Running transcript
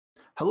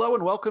Hello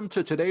and welcome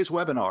to today's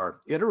webinar,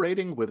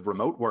 Iterating with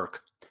Remote Work.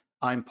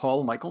 I'm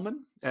Paul Michelman,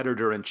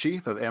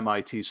 Editor-in-Chief of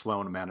MIT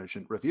Sloan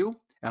Management Review,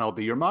 and I'll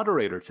be your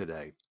moderator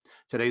today.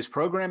 Today's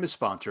program is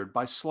sponsored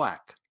by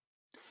Slack.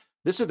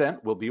 This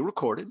event will be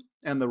recorded,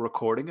 and the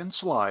recording and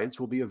slides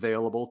will be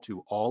available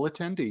to all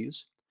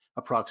attendees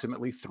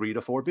approximately 3 to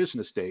 4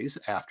 business days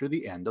after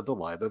the end of the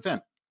live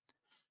event.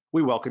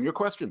 We welcome your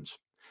questions.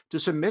 To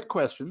submit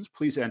questions,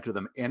 please enter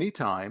them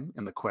anytime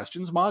in the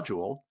questions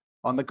module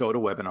on the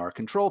GoToWebinar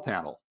control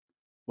panel.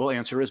 We'll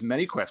answer as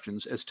many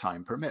questions as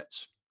time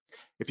permits.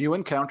 If you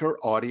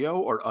encounter audio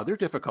or other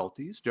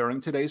difficulties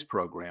during today's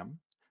program,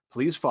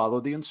 please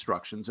follow the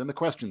instructions in the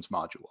questions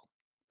module.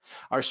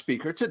 Our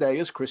speaker today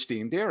is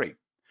Kristine Dery.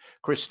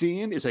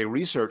 Kristine is a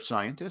research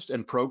scientist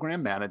and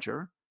program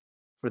manager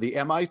for the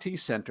MIT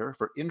Center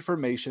for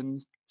Information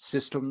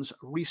Systems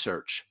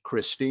Research.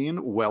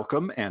 Kristine,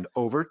 welcome, and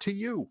over to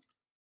you.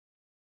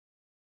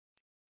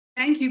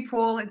 Thank you,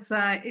 Paul. It's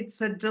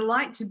a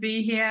delight to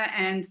be here,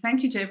 and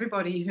thank you to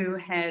everybody who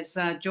has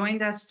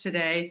joined us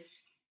today.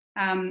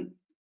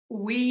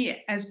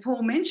 As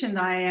Paul mentioned,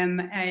 I am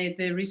a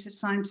research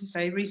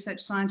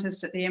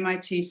scientist at the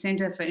MIT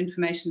Center for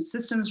Information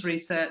Systems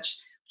Research,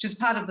 which is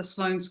part of the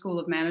Sloan School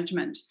of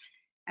Management.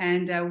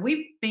 And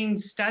we've been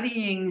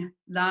studying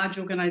large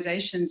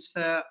organizations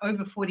for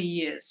over 40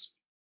 years.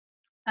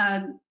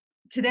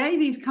 Today,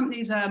 these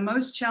companies are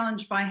most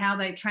challenged by how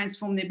they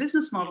transform their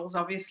business models,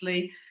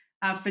 obviously,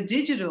 for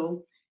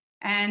digital,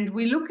 and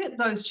we look at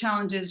those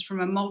challenges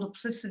from a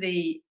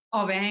multiplicity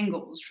of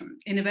angles, from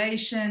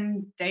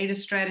innovation, data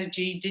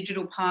strategy,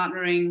 digital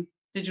partnering,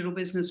 digital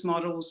business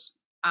models,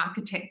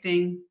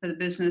 architecting for the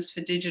business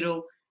for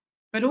digital,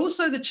 but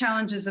also the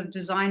challenges of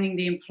designing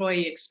the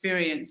employee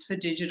experience for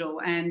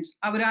digital. And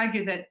I would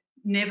argue that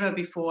never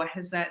before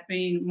has that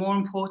been more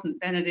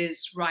important than it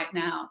is right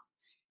now.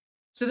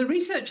 So the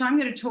research I'm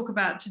going to talk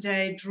about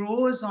today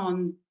draws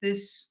on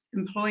this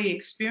employee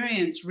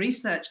experience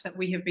research that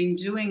we have been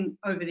doing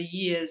over the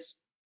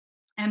years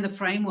and the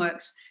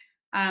frameworks,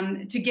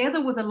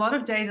 together with a lot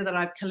of data that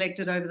I've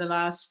collected over the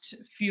last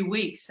few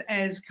weeks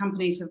as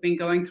companies have been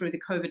going through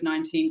the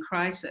COVID-19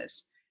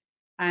 crisis.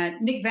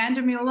 Nick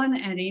Vandermeulen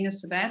and Ina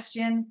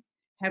Sebastian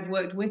have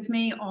worked with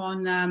me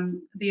on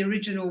the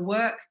original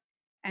work,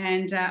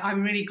 and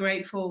I'm really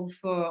grateful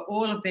for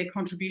all of their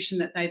contribution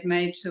that they've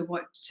made to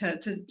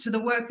the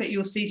work that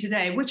you'll see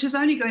today, which is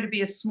only going to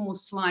be a small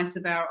slice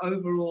of our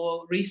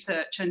overall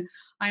research. And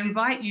I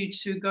invite you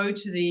to go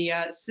to the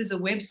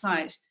CISR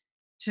website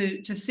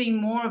to see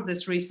more of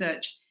this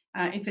research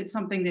if it's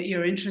something that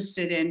you're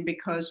interested in,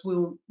 because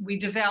we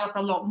develop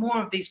a lot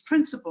more of these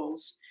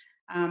principles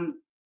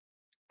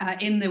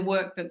in the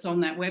work that's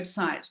on that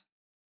website.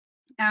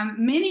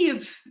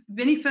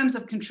 Many firms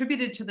have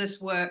contributed to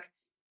this work,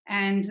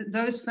 and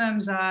those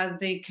firms are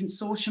the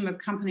consortium of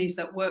companies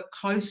that work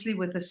closely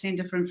with the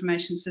Center for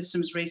Information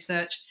Systems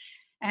Research,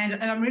 and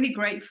I'm really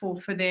grateful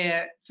for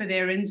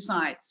their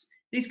insights.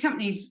 These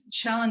companies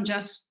challenge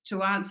us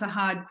to answer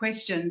hard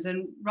questions,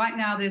 and right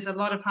now there's a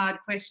lot of hard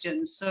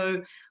questions.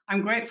 So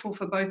I'm grateful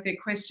for both their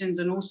questions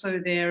and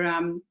also their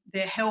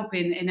help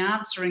in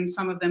answering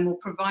some of them, or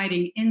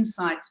providing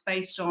insights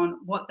based on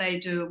what they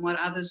do and what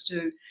others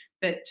do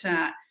that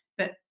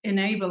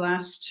enable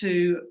us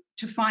to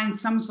find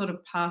some sort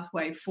of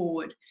pathway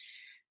forward.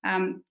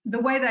 The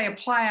way they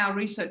apply our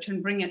research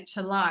and bring it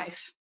to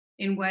life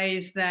in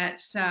ways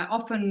that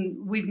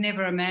often we've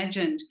never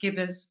imagined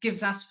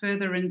gives us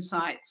further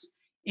insights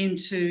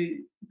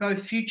into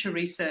both future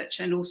research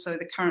and also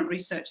the current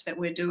research that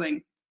we're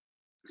doing.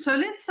 So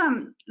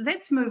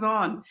let's move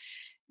on.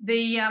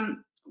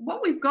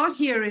 What we've got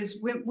here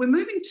is we're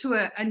moving to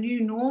a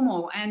new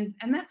normal, and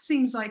that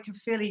seems like a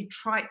fairly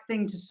trite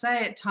thing to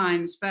say at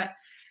times, but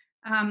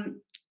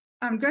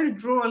I'm going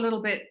to draw a little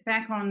bit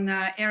back on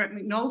Eric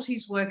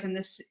McNulty's work in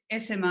this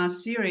SMR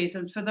series.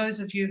 And for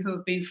those of you who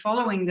have been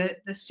following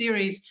the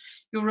series,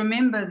 you'll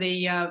remember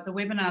the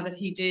webinar that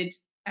he did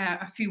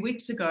a few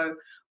weeks ago,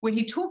 where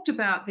he talked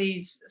about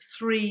these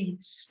 3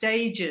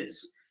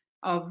 stages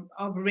of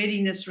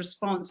readiness,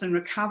 response, and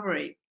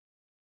recovery.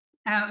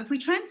 If we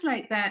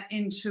translate that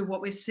into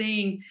what we're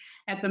seeing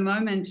at the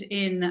moment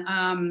in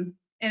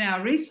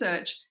our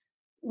research,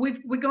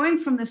 we're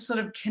going from this sort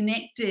of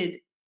connected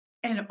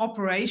and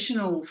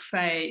operational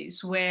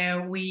phase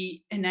where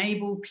we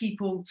enable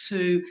people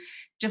to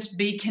just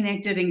be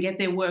connected and get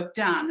their work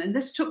done. And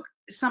this took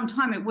some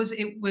time. It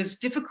was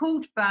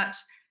difficult, but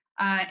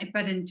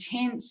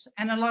intense.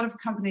 And a lot of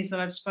companies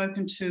that I've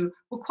spoken to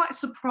were quite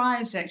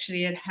surprised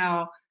actually at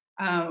how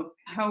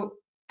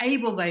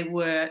able they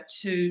were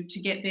to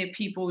get their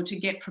people to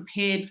get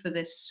prepared for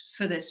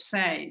this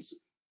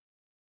phase.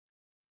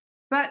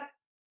 But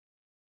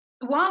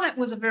while that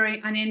was a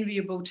very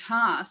unenviable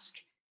task,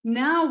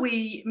 now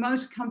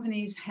most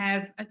companies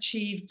have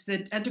achieved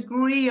a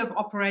degree of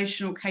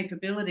operational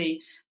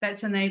capability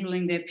that's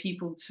enabling their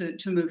people to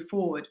move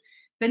forward.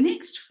 The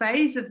next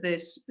phase of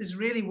this is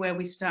really where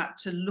we start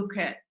to look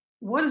at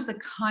what is the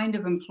kind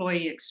of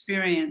employee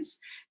experience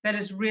that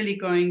is really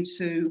going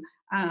to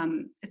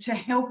to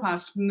help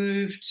us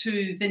move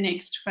to the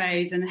next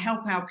phase and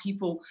help our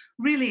people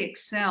really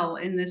excel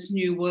in this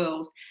new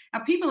world.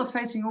 Our people are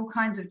facing all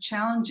kinds of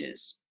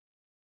challenges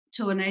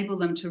to enable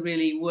them to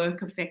really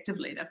work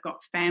effectively. They've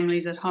got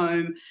families at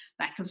home,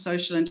 lack of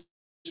social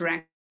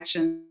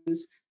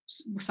interactions,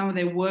 some of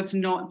their work's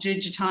not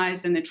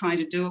digitized and they're trying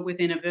to do it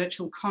within a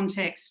virtual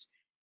context.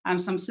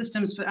 Some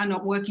systems are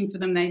not working for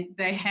them.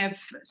 They have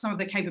some of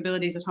the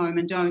capabilities at home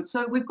and don't.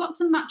 So we've got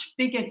some much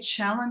bigger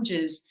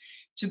challenges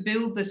to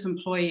build this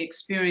employee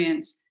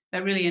experience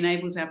that really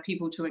enables our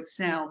people to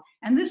excel.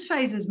 And this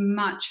phase is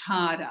much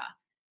harder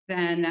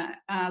than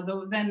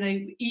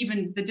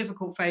even the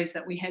difficult phase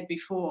that we had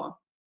before.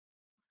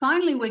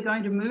 Finally, we're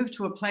going to move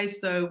to a place,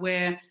 though,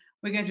 where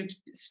we're going to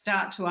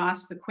start to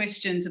ask the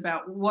questions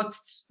about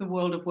what's the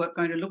world of work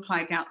going to look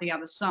like out the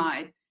other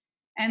side.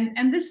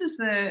 And this is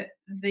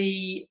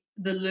the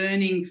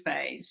learning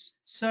phase.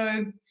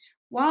 So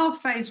while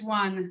phase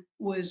one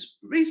was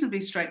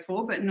reasonably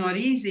straightforward but not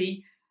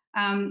easy,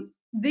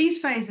 these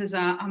phases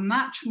are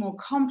much more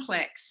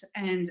complex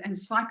and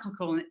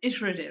cyclical and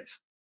iterative.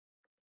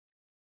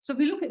 So if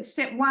we look at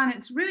step one,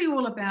 it's really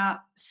all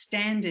about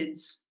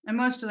standards. And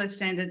most of those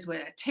standards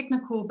were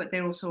technical, but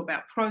they're also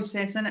about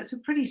process. And it's a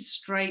pretty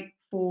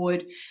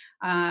straightforward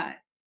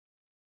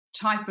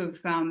type of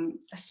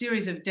a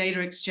series of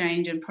data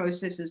exchange and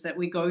processes that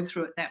we go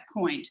through at that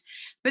point.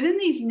 But in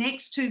these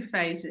next two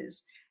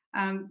phases,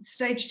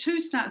 stage two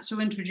starts to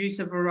introduce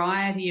a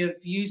variety of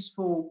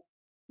useful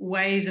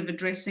ways of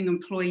addressing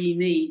employee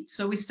needs.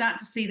 So we start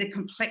to see the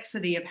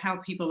complexity of how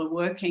people are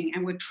working,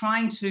 and we're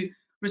trying to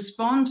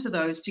respond to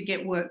those to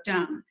get work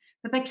done.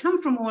 But they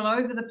come from all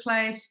over the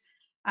place.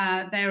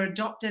 They're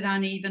adopted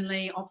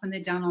unevenly. Often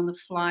they're done on the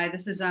fly.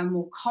 This is a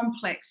more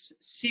complex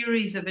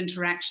series of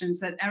interactions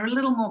that are a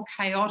little more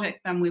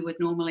chaotic than we would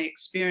normally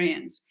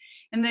experience.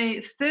 In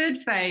the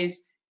third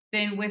phase,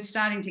 then we're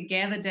starting to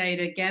gather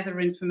data,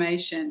 gather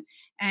information,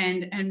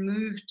 and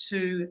move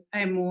to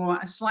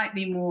a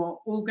slightly more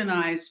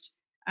organized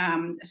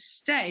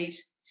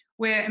state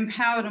where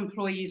empowered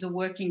employees are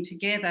working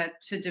together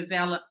to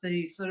develop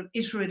these sort of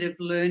iterative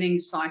learning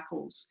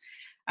cycles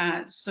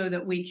so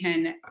that we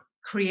can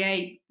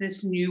create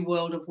this new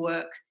world of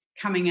work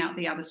coming out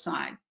the other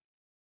side.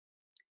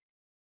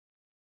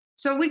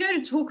 So we're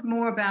going to talk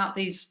more about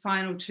these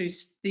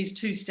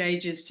two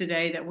stages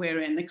today that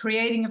we're in, the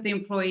creating of the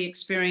employee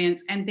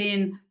experience, and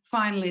then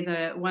finally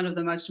one of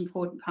the most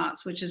important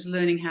parts, which is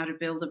learning how to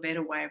build a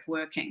better way of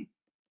working.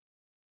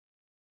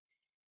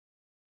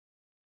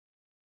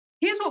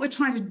 Here's what we're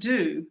trying to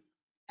do,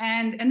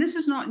 and this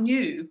is not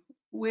new.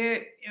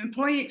 Where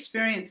employee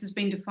experience has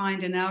been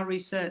defined in our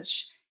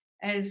research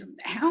as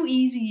how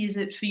easy is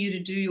it for you to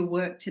do your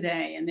work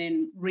today and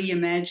then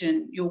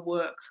reimagine your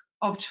work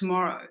of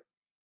tomorrow,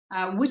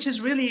 which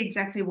is really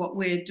exactly what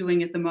we're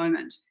doing at the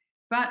moment.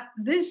 But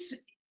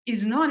this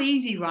is not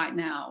easy right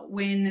now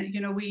when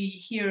we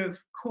hear of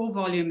call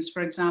volumes,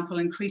 for example,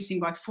 increasing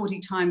by 40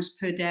 times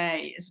per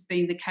day, as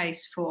being the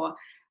case for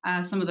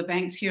some of the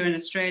banks here in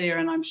Australia,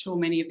 and I'm sure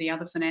many of the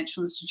other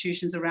financial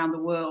institutions around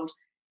the world.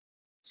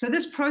 So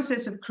this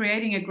process of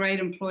creating a great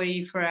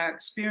employee for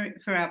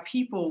our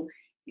people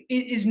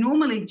is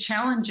normally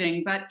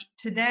challenging, but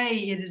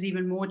today it is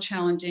even more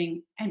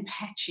challenging and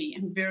patchy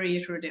and very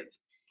iterative.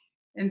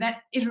 And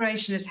that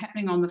iteration is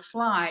happening on the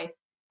fly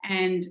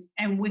and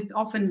with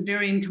often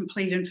very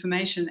incomplete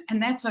information,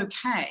 and that's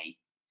okay.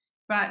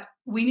 But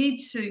we need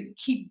to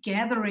keep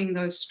gathering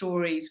those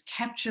stories,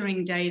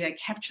 capturing data,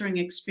 capturing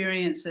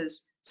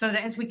experiences, so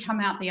that as we come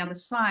out the other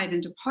side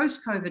into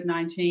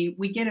post-COVID-19,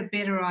 we get a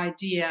better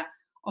idea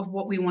of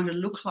what we want to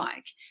look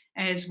like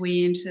as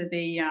we enter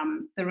the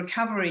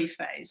recovery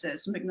phase,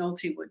 as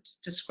McNulty would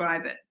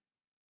describe it.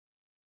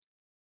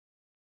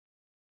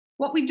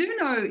 What we do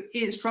know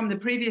is from the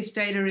previous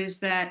data is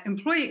that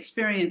employee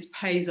experience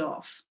pays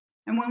off.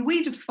 And when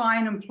we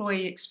define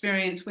employee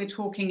experience, we're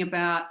talking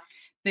about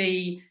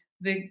the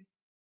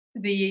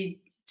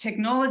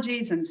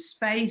technologies and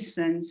space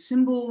and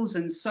symbols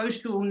and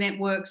social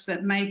networks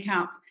that make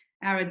up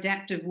our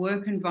adaptive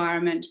work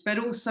environment, but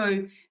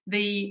also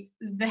the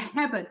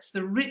habits,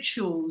 the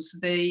rituals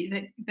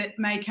that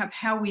make up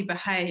how we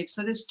behave.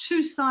 So there's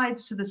two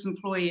sides to this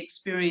employee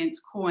experience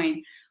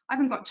coin. I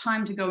haven't got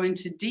time to go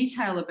into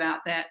detail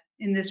about that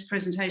in this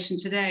presentation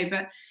today,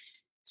 but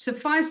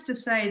suffice to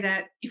say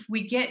that if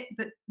we get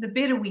the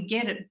better we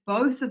get at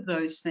both of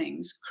those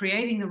things,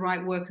 creating the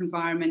right work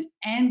environment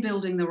and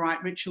building the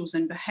right rituals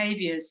and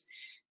behaviors,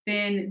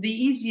 then the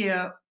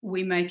easier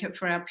we make it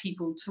for our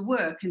people to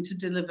work and to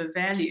deliver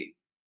value.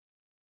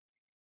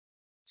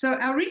 So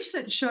our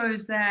research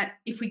shows that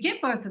if we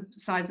get both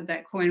sides of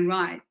that coin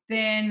right,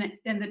 then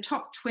the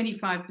top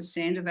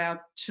 25% of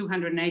our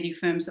 280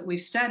 firms that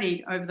we've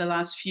studied over the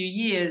last few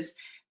years,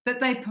 that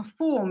they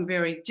perform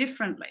very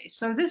differently.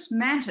 So this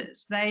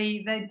matters.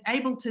 They're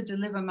able to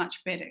deliver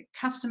much better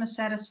customer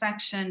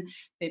satisfaction.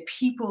 Their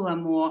people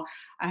are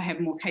have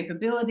more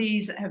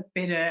capabilities, have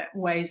better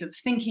ways of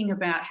thinking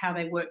about how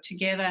they work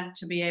together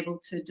to be able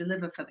to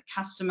deliver for the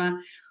customer.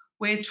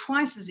 We're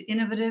twice as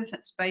innovative.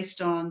 It's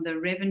based on the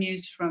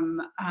revenues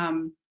from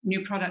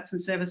new products and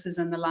services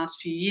in the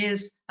last 3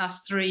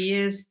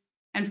 years.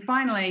 And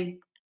finally,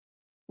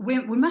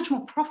 we're much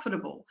more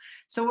profitable.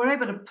 So we're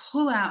able to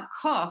pull out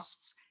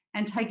costs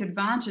and take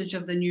advantage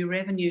of the new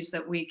revenues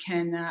that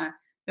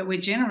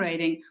we're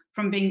generating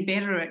from being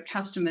better at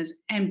customers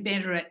and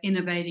better at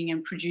innovating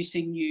and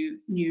producing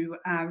new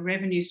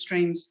revenue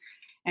streams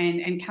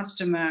and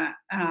customer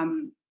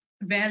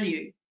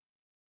value.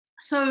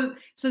 So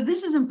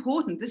this is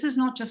important. This is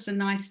not just a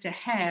nice to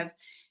have.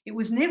 It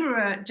was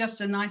never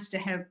just a nice to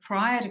have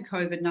prior to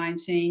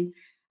COVID-19,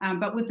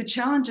 but with the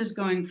challenges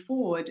going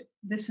forward,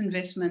 this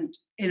investment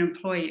in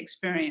employee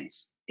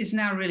experience is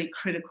now really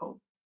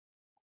critical.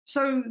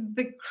 So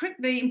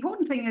the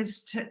important thing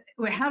is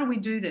how do we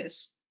do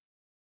this?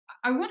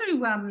 I want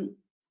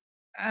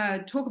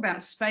to talk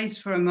about space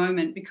for a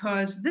moment,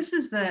 because this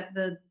is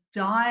the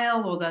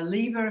dial or the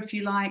lever, if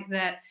you like,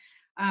 that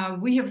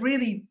we have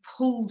really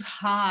pulled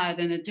hard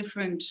in a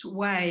different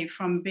way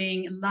from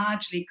being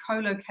largely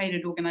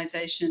co-located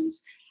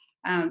organizations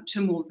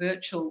to more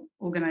virtual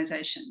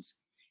organizations.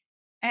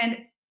 And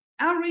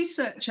our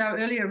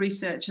earlier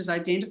research has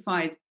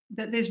identified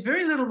that there's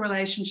very little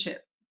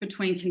relationship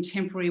between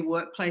contemporary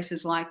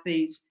workplaces like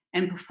these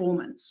and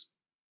performance.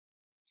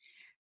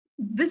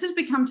 This has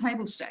become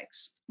table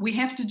stakes. We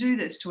have to do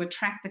this to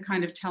attract the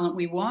kind of talent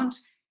we want,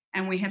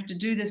 and we have to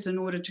do this in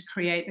order to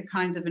create the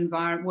kinds of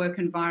work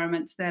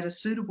environments that are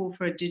suitable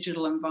for a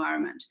digital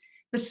environment.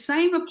 The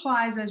same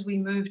applies as we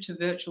move to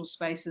virtual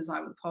spaces,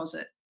 I would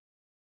posit.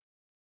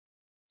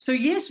 So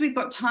yes, we've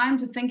got time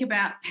to think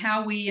about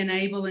how we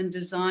enable and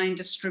design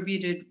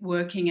distributed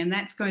working, and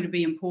that's going to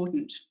be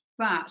important.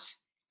 But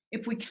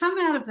if we come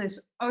out of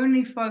this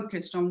only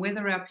focused on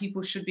whether our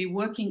people should be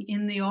working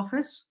in the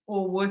office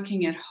or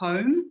working at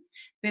home,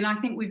 then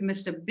I think we've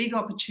missed a big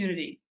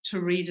opportunity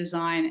to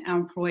redesign our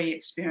employee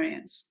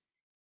experience.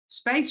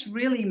 Space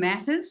really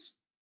matters,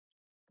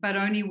 but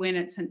only when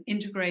it's an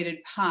integrated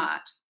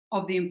part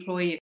of the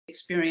employee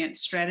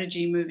experience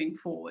strategy moving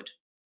forward.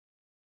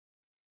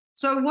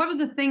 So what are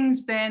the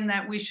things then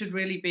that we should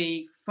really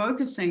be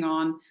focusing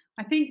on?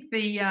 I think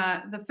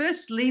the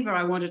first lever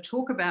I want to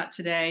talk about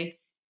today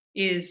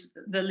is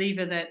the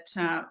lever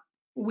that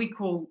we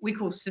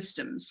call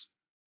systems.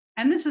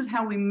 And this is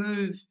how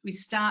we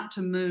start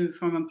to move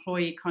from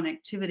employee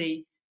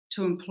connectivity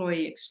to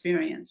employee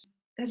experience.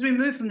 As we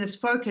move from this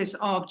focus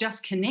of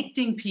just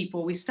connecting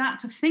people, we start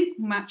to think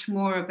much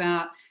more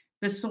about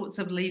the sorts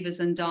of levers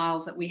and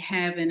dials that we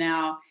have in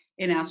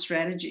our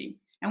strategy.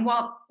 And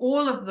while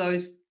all of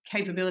those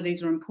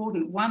capabilities are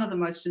important, one of the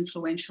most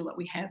influential that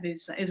we have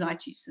is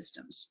IT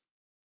systems.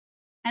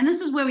 And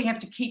this is where we have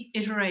to keep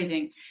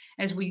iterating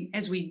as we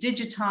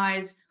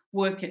digitize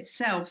work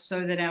itself,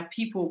 so that our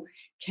people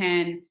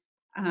can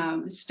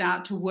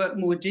start to work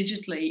more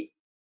digitally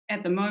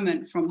at the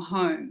moment from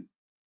home.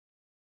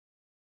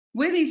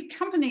 Where these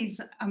companies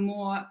are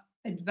more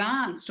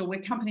advanced, or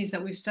where companies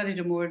that we've studied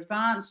are more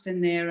advanced in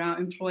their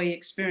employee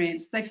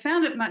experience, they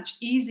found it much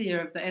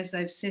easier as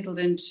they've settled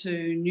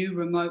into new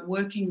remote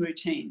working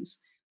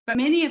routines. But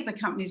many of the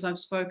companies I've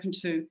spoken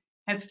to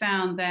have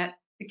found that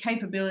the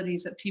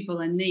capabilities that people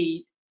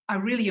need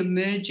are really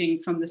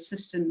emerging from the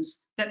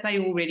systems that they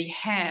already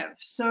have.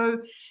 So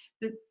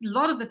a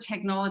lot of the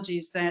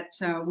technologies that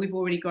we've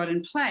already got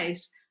in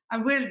place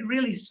are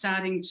really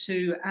starting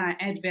to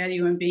add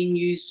value and being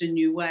used in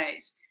new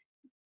ways.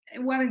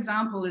 One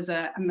example is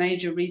a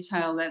major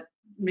retailer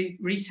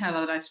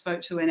that I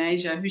spoke to in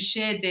Asia, who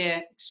shared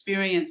their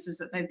experiences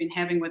that they've been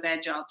having with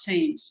agile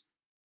teams.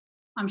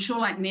 I'm sure,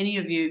 like many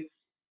of you,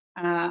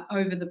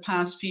 over the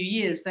past few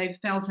years, they've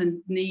felt a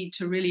need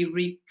to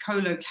really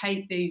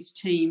co-locate these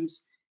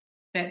teams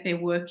that they're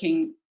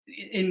working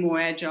in more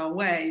agile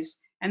ways.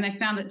 And they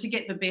found that to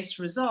get the best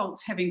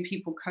results, having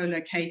people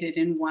co-located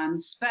in one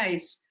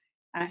space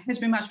has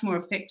been much more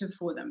effective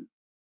for them.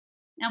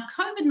 Now,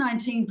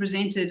 COVID-19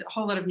 presented a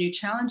whole lot of new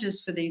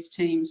challenges for these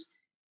teams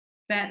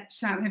that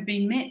have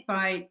been met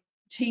by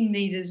team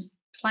leaders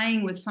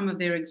playing with some of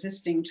their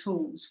existing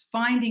tools,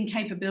 finding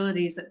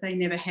capabilities that they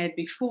never had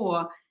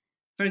before,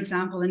 for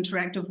example,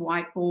 interactive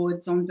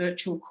whiteboards on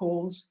virtual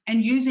calls,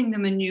 and using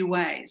them in new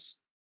ways.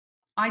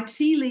 IT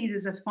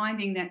leaders are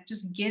finding that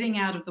just getting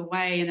out of the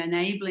way and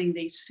enabling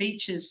these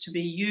features to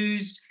be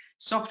used,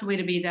 software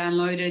to be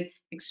downloaded,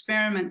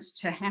 experiments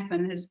to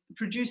happen, has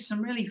produced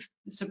some really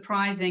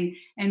surprising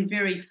and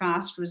very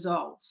fast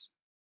results.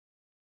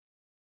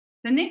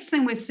 The next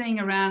thing we're seeing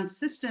around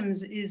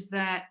systems is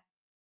that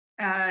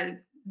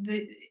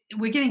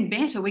we're getting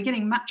better, we're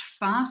getting much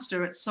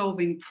faster at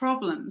solving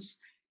problems.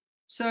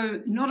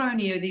 So not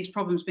only are these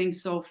problems being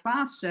solved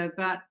faster,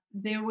 but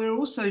we're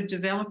also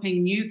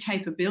developing new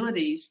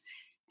capabilities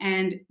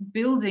and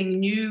building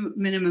new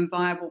minimum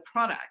viable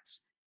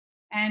products.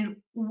 And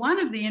one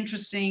of the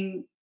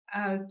interesting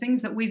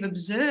things that we've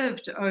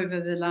observed over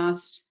the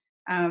last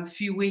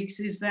few weeks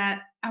is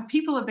that our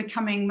people are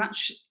becoming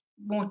much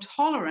more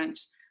tolerant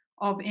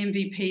of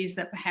MVPs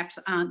that perhaps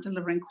aren't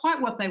delivering quite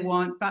what they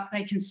want, but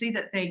they can see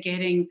that they're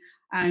getting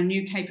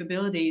new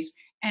capabilities,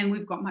 and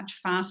we've got much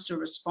faster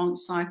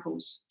response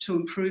cycles to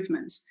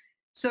improvements.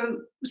 So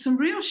some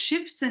real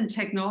shifts in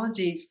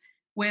technologies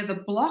where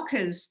the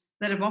blockers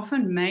that have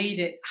often made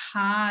it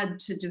hard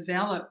to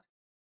develop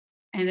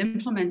and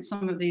implement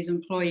some of these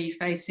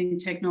employee-facing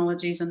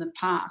technologies in the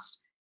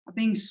past are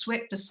being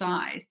swept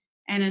aside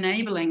and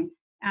enabling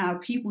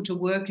people to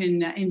work in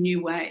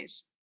new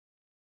ways.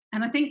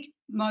 And I think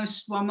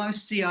while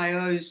most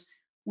CIOs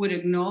would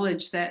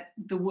acknowledge that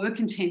the work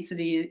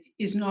intensity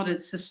is not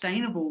as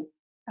sustainable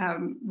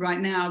right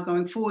now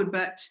going forward,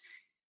 but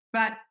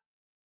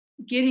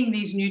getting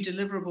these new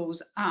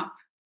deliverables up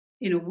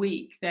in a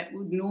week that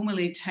would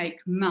normally take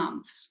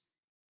months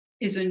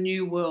is a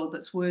new world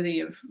that's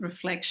worthy of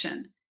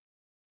reflection.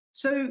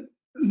 So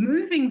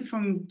moving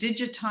from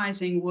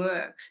digitizing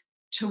work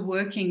to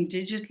working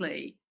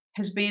digitally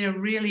has been a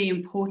really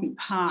important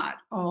part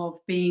of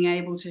being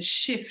able to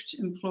shift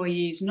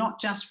employees,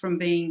 not just from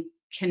being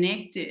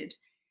connected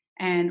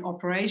and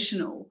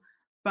operational,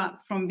 but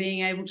from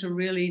being able to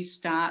really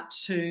start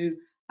to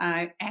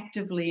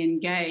actively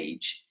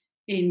engage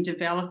in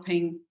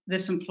developing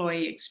this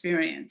employee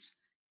experience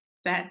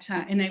that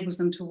enables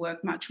them to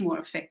work much more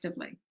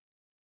effectively.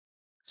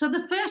 So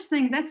the first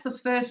thing, that's the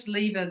first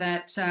lever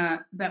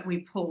that we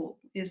pull,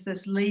 is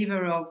this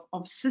lever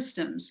of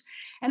systems.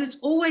 And it's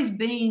always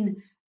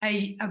been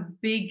a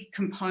big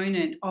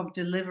component of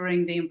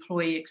delivering the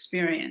employee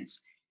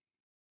experience.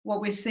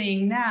 What we're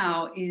seeing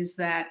now is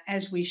that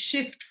as we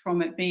shift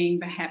from it being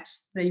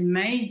perhaps the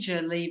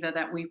major lever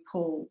that we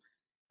pull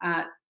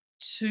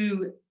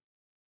to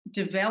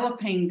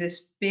developing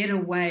this better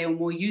way or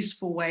more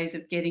useful ways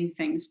of getting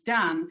things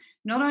done,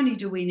 not only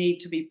do we need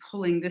to be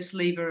pulling this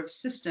lever of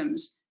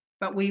systems,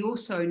 but we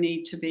also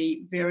need to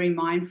be very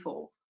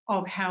mindful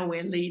of how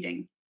we're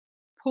leading.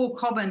 Paul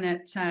Cobbin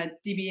at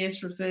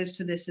DBS refers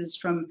to this as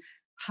from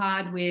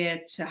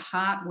hardware to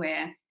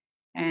heartware.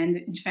 And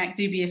in fact,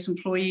 DBS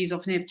employees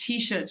often have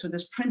T-shirts with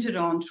this printed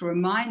on to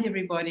remind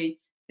everybody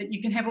that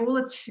you can have all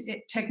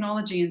the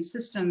technology and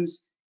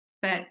systems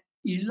that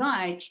you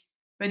like,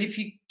 but if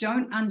you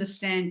don't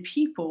understand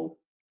people,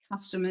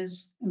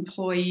 customers,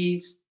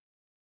 employees,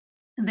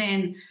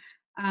 then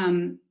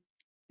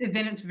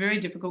it's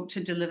very difficult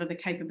to deliver the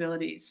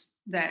capabilities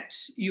that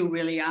you're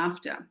really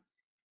after.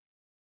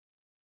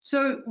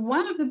 So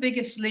one of the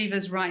biggest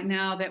levers right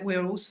now that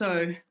we're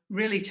also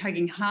really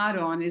tugging hard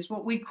on is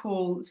what we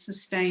call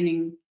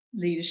sustaining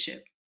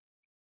leadership.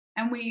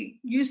 And we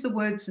use the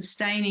word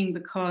sustaining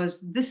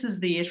because this is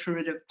the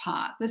iterative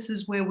part. This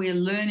is where we're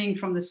learning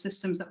from the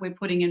systems that we're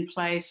putting in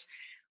place.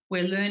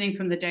 We're learning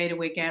from the data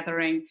we're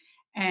gathering,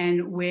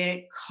 and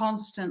we're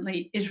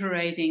constantly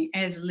iterating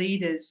as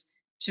leaders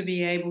to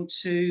be able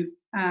to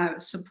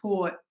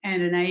support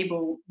and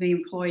enable the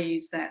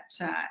employees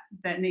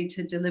that need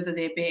to deliver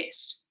their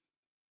best.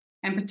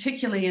 And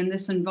particularly in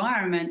this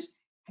environment,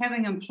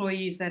 having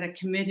employees that are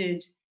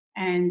committed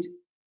and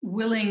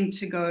willing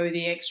to go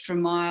the extra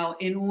mile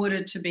in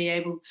order to be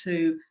able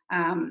to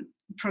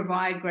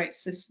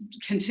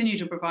continue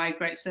to provide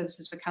great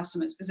services for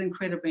customers is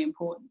incredibly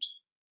important.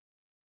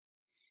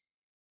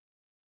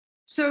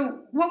 So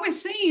what we're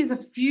seeing is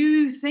a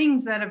few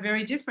things that are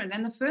very different.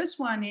 And the first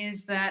one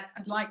is that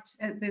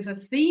there's a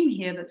theme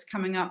here that's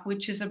coming up,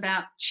 which is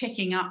about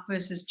checking up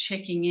versus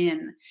checking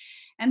in.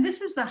 And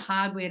this is the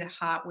hardware to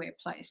hardware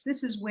place.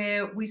 This is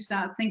where we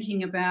start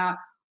thinking about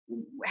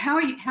how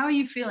are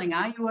you feeling?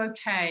 Are you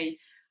okay?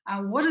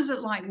 What is it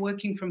like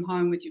working from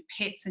home with your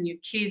pets and your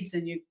kids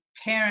and your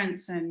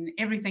parents and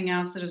everything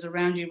else that is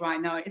around you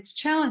right now? It's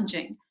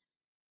challenging.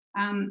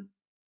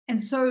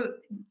 And so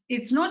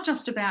it's not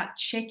just about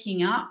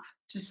checking up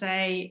to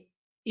say,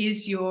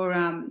 is your,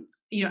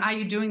 are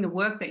you doing the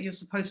work that you're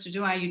supposed to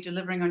do? Are you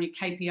delivering on your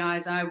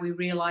KPIs? Are we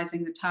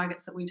realizing the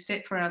targets that we've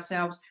set for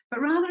ourselves? But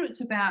rather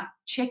it's about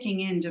checking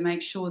in to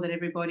make sure that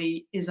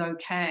everybody is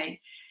okay.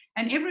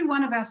 And every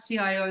one of our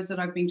CIOs that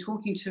I've been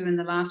talking to in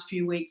the last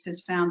few weeks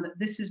has found that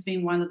this has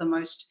been one of the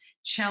most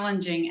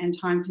challenging and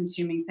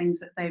time-consuming things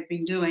that they've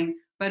been doing,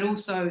 but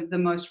also the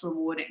most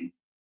rewarding.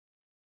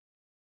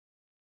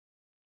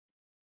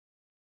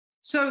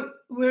 So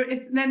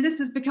then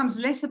this becomes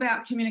less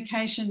about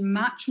communication,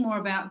 much more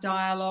about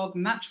dialogue,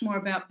 much more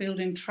about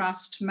building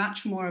trust,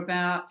 much more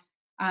about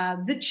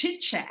the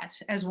chit-chat,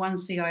 as one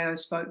CIO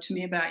spoke to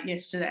me about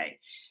yesterday.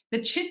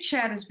 The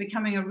chit-chat is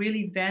becoming a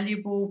really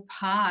valuable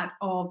part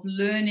of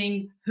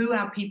learning who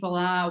our people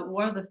are,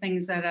 what are the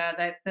things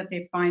that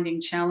they're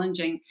finding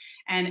challenging,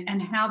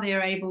 and how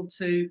they're able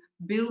to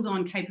build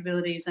on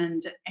capabilities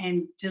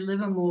and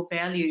deliver more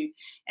value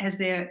as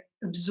they're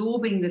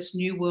absorbing this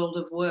new world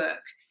of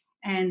work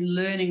and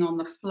learning on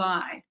the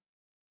fly.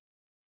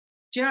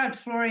 Gerard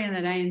Florian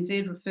at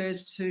ANZ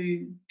refers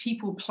to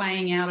people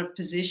playing out of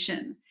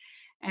position,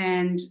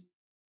 and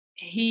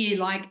he,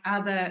 like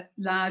other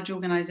large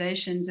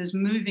organizations, is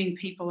moving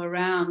people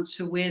around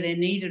to where they're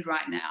needed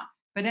right now.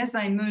 But as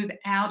they move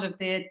out of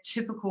their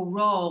typical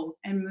role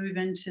and move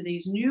into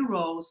these new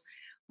roles,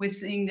 we're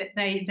seeing that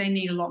they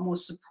need a lot more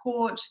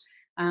support.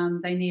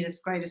 They need a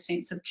greater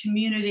sense of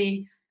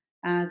community.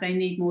 They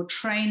need more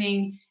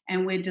training,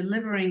 and we're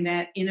delivering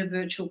that in a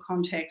virtual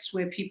context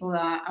where people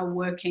are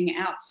working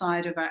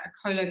outside of a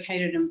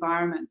co-located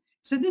environment.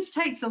 So this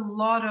takes a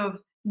lot of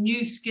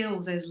new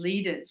skills as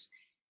leaders.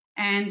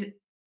 And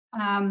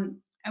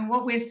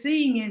what we're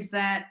seeing is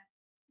that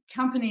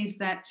companies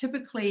that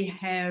typically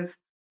have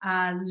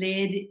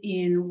led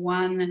in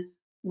one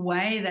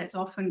way that's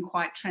often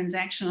quite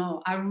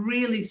transactional are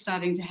really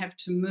starting to have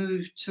to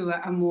move to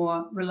a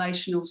more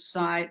relational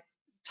side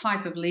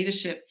type of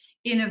leadership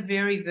in a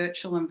very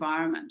virtual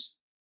environment.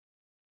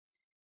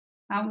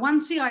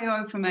 One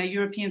CIO from a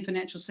European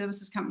financial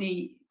services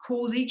company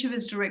calls each of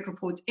his direct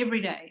reports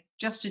every day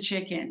just to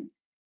check in.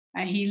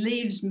 He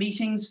leaves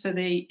meetings for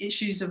the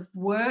issues of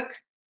work,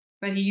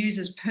 but he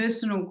uses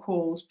personal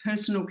calls,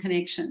 personal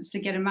connections to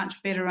get a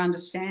much better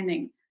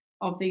understanding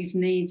of these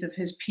needs of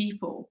his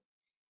people.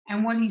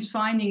 And what he's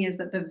finding is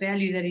that the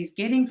value that he's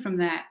getting from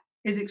that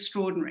is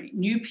extraordinary.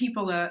 New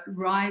people are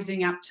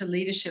rising up to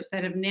leadership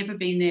that have never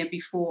been there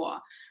before.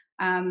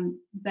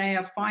 They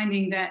are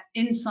finding that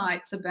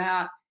insights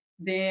about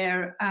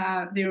their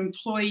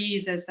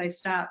employees as they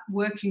start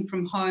working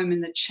from home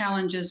and the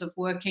challenges of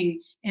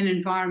working in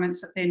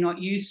environments that they're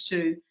not used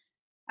to,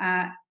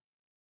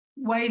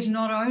 ways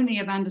not only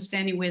of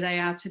understanding where they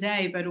are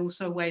today, but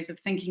also ways of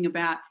thinking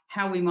about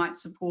how we might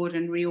support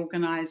and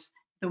reorganize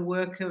the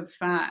work of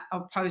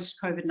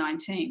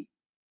post-COVID-19.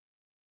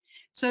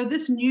 So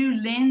this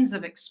new lens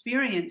of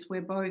experience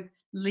where both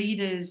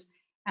leaders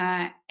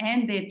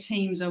and their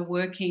teams are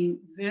working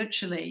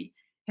virtually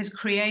has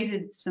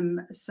created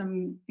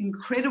some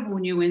incredible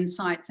new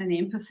insights and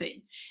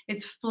empathy.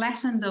 It's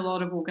flattened a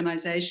lot of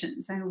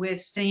organizations, and we're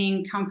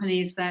seeing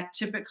companies that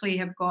typically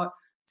have got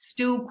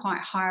still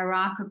quite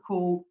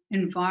hierarchical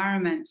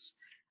environments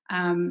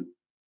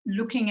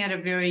looking at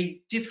a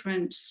very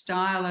different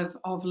style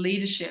of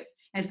leadership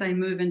as they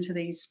move into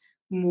these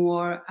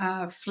more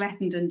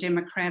flattened and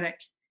democratic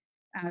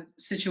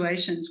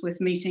situations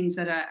with meetings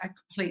that are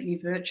completely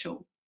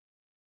virtual.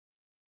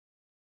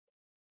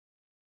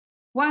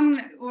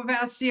 One of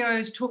our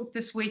CEOs talked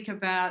this week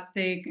about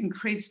the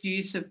increased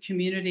use of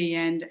community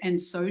and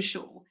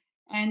social.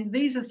 And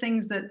these are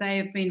things that they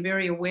have been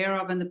very aware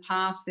of in the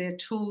past. They're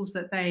tools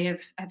that they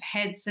have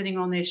had sitting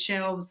on their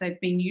shelves. They've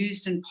been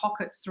used in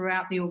pockets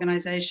throughout the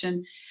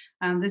organization.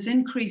 This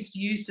increased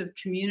use of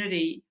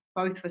community,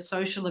 both for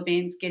social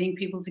events, getting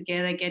people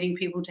together, getting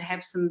people to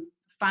have some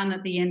fun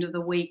at the end of the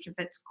week, if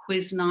it's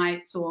quiz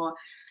nights or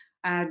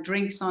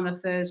drinks on a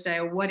Thursday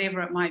or whatever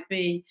it might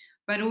be,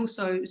 but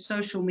also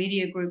social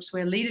media groups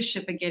where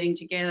leadership are getting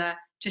together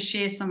to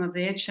share some of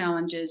their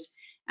challenges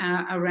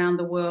around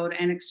the world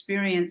and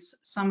experience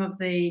some of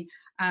the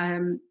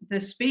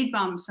speed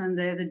bumps and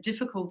the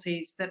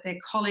difficulties that their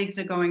colleagues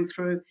are going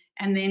through,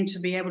 and then to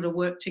be able to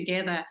work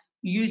together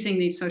using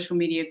these social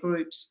media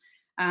groups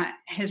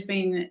has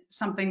been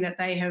something that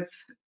they have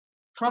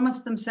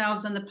promised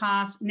themselves in the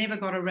past, never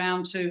got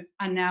around to,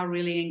 are now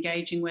really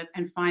engaging with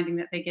and finding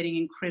that they're getting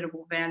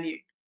incredible value.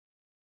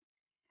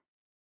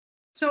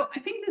 So I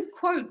think this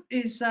quote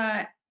is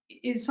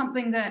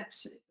something that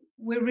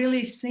we're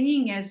really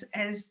seeing as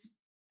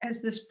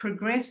this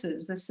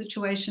progresses, the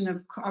situation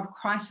of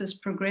crisis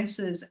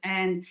progresses,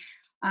 and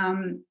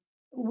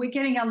we're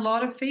getting a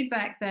lot of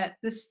feedback that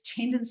this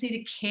tendency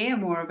to care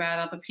more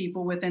about other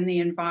people within the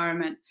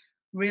environment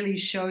really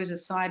shows a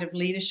side of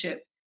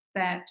leadership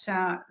that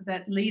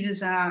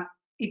leaders are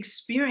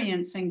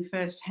experiencing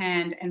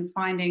firsthand and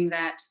finding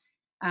that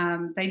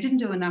they didn't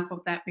do enough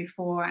of that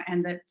before,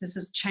 and that this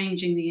is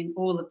changing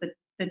all of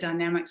the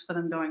dynamics for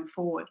them going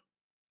forward.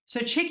 So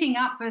checking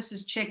up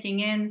versus checking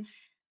in,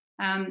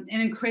 an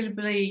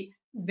incredibly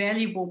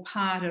valuable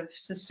part of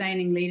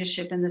sustaining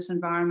leadership in this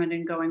environment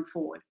and going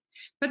forward.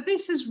 But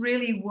this is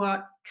really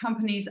what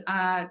companies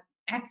are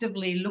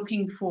actively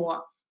looking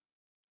for.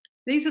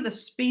 These are the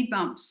speed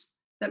bumps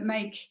that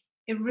make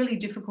it really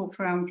difficult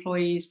for our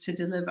employees to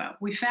deliver.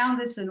 We found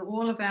this in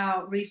all of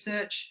our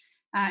research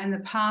in the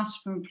past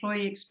for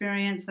employee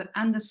experience, that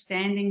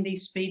understanding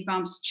these speed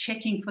bumps,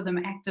 checking for them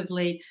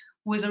actively,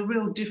 was a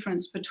real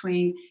difference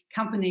between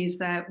companies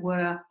that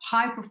were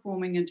high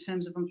performing in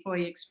terms of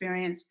employee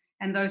experience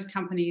and those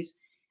companies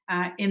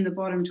in the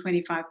bottom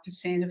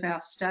 25% of our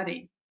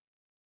study.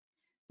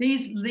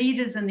 These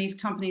leaders in these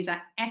companies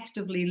are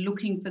actively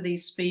looking for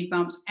these speed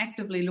bumps,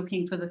 actively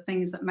looking for the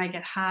things that make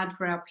it hard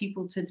for our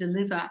people to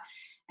deliver,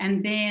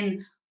 and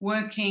then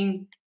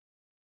working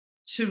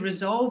to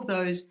resolve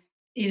those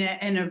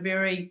in a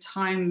very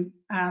time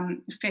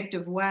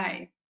effective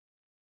way.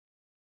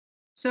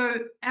 So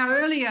our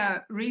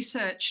earlier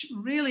research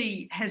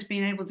really has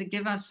been able to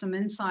give us some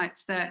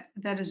insights that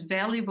is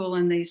valuable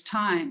in these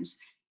times.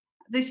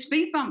 These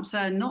speed bumps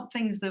are not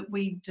things that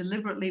we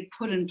deliberately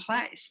put in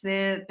place.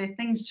 They're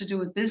things to do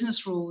with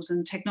business rules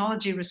and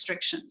technology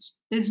restrictions,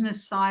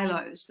 business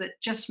silos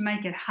that just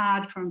make it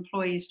hard for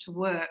employees to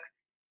work.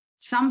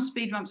 Some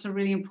speed bumps are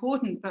really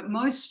important, but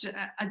most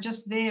are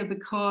just there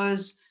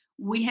because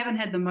we haven't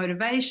had the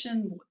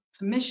motivation,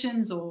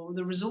 permissions, or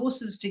the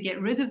resources to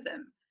get rid of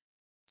them.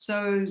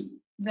 So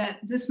that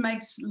this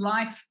makes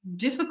life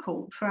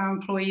difficult for our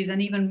employees,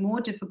 and even more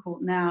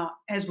difficult now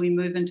as we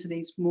move into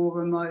these more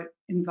remote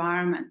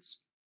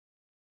environments.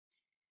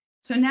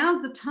 So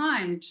now's the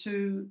time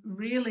to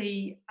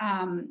really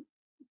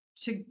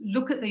to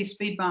look at these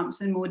speed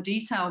bumps in more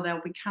detail.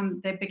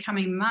 They're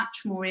becoming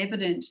much more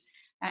evident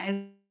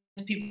as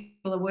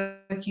people are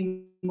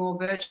working more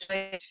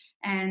virtually,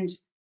 and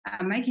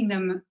making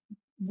them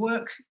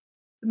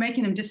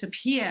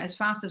disappear as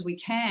fast as we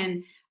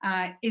can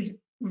is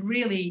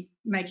really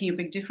making a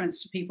big difference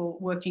to people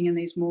working in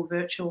these more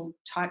virtual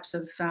types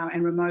of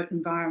and remote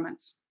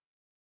environments.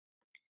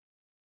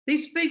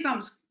 These speed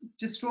bumps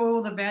destroy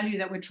all the value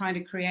that we're trying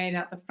to create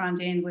at the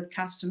front end with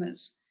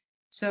customers.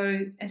 So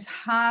as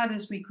hard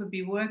as we could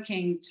be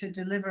working to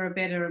deliver a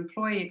better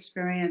employee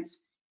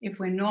experience, if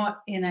we're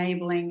not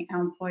enabling our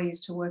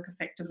employees to work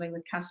effectively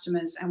with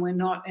customers, and we're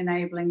not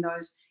enabling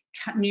those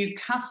new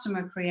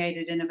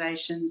customer-created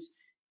innovations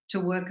to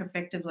work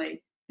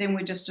effectively, then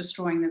we're just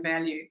destroying the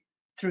value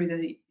through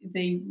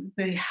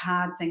the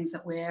hard things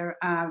that we're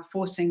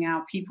forcing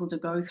our people to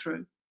go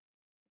through.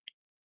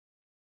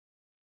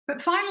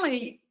 But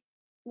finally,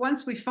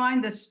 once we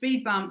find the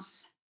speed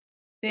bumps,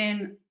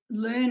 then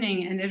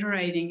learning and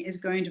iterating is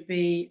going to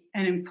be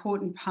an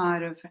important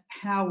part of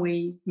how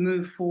we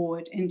move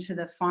forward into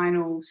the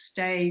final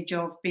stage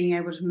of being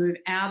able to move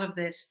out of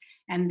this,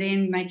 and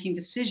then making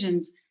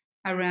decisions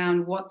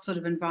around what sort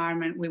of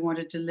environment we want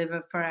to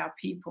deliver for our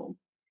people.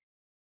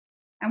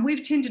 And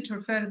we've tended to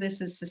refer to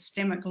this as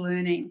systemic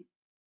learning.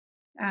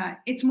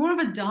 It's more of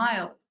a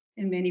dial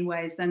in many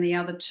ways than the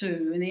other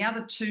two. And the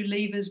other two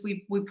levers,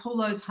 we pull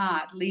those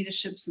hard,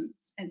 leaderships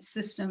and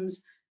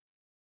systems.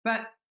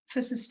 But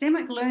for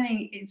systemic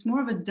learning, it's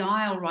more of a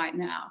dial right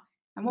now.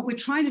 And what we're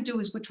trying to do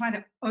is we're trying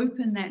to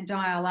open that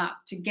dial up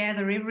to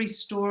gather every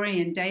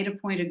story and data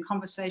point and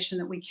conversation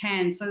that we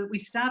can, so that we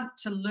start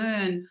to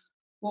learn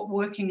what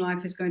working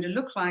life is going to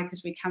look like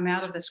as we come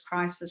out of this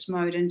crisis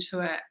mode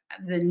into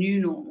the new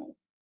normal.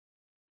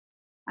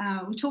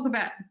 We talk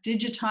about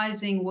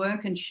digitizing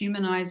work and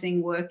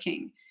humanizing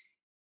working.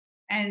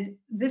 And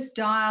this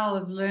dial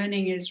of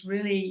learning is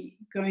really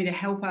going to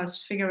help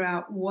us figure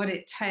out what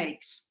it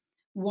takes,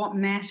 what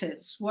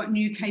matters, what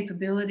new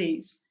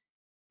capabilities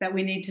that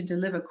we need to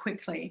deliver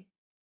quickly.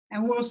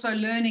 And we're also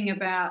learning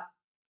about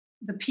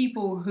the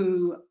people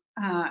who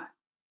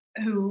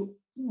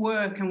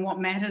work and what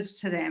matters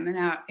to them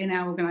in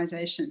our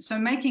organization. So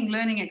making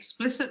learning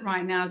explicit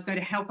right now is going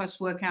to help us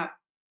work out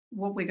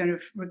what we're going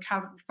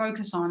to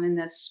focus on in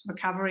this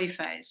recovery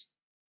phase.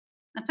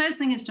 The first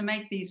thing is to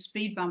make these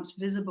speed bumps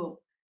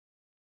visible.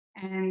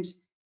 And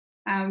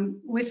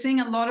we're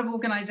seeing a lot of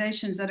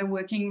organizations that are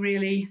working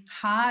really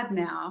hard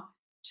now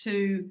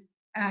to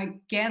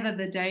gather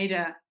the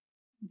data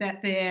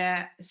that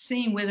they're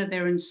seeing, whether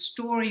they're in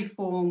story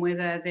form,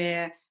 whether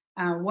they're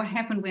what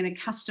happened when a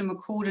customer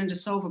called in to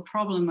solve a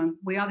problem and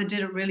we either did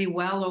it really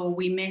well or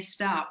we messed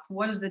up.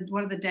 What are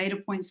the data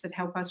points that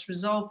help us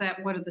resolve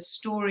that? What are the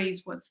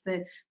stories? What's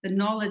the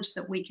knowledge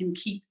that we can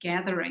keep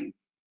gathering?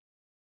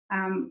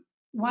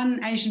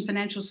 One Asian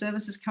financial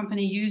services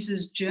company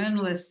uses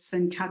journalists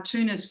and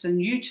cartoonists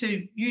and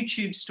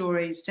YouTube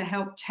stories to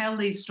help tell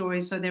these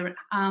stories, so they're at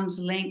arm's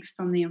length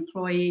from the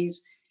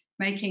employees,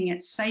 making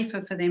it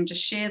safer for them to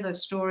share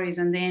those stories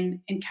and then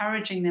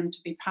encouraging them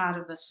to be part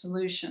of the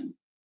solution.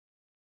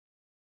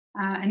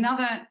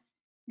 Another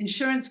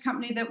insurance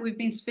company that we've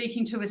been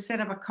speaking to has set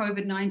up a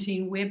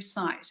COVID-19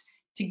 website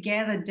to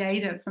gather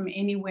data from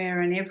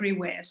anywhere and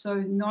everywhere. So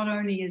not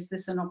only is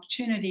this an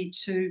opportunity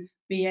to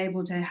be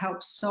able to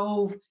help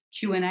solve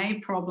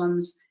Q&A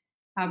problems,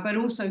 but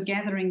also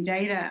gathering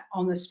data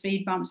on the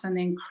speed bumps and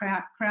then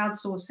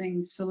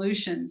crowdsourcing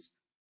solutions,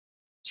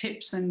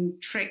 tips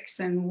and tricks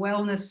and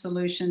wellness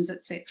solutions,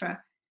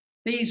 etc.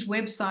 These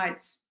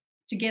websites,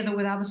 together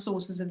with other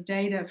sources of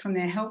data from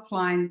their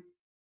helpline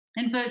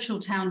and virtual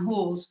town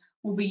halls,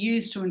 will be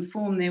used to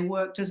inform their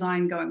work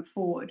design going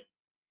forward.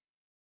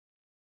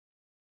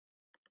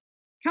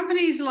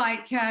 Companies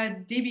like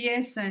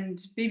DBS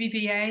and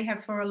BBVA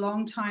have for a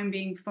long time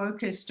been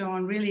focused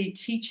on really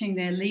teaching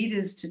their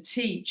leaders to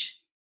teach.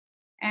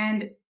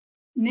 And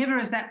never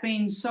has that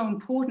been so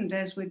important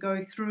as we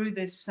go through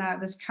this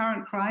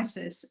current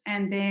crisis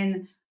and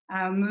then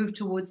move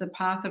towards the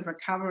path of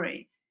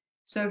recovery.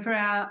 So for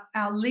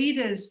our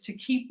leaders to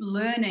keep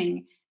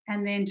learning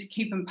and then to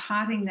keep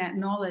imparting that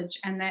knowledge,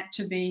 and that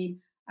to be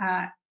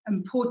an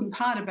important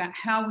part about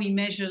how we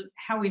measure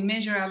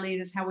our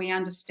leaders, how we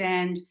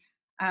understand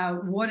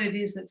what it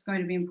is that's going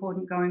to be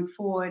important going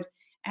forward,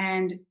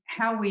 and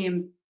how we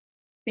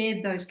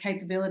embed those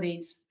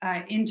capabilities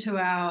into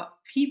our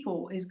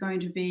people is going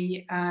to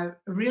be a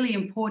really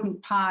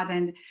important part,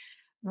 and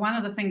one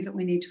of the things that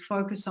we need to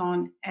focus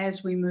on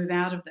as we move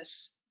out of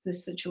this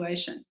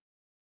situation.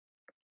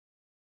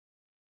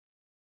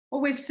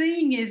 What we're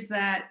seeing is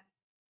that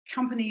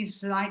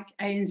companies like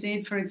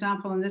ANZ, for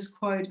example, in this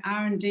quote,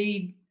 are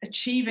indeed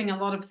achieving a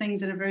lot of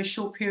things in a very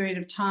short period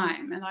of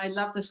time. And I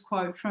love this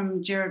quote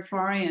from Jared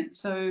Florian.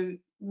 So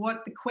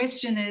what the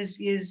question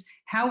is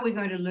how we're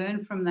going to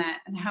learn from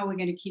that and how we're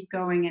going to keep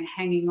going and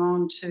hanging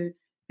on to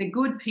the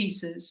good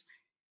pieces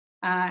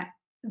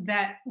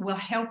that will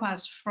help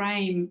us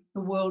frame the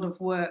world of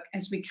work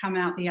as we come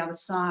out the other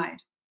side.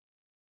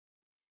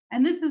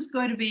 And this is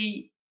going to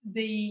be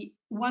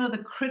one of the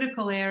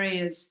critical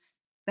areas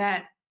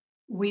that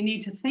we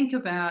need to think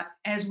about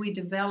as we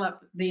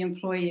develop the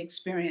employee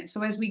experience.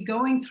 So as we're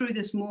going through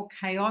this more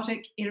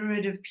chaotic,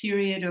 iterative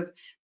period of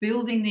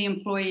building the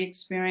employee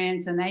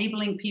experience,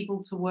 enabling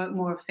people to work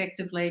more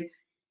effectively,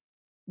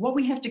 what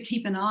we have to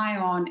keep an eye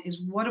on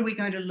is what are we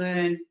going to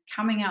learn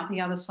coming out the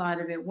other side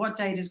of it? What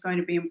data is going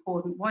to be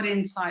important? What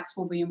insights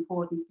will be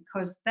important?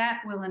 Because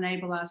that will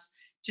enable us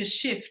to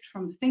shift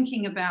from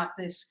thinking about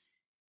this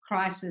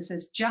crisis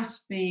as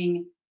just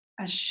being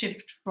a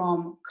shift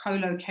from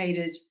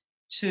co-located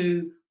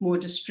to more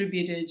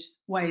distributed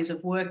ways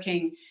of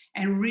working,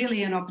 and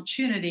really an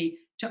opportunity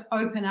to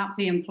open up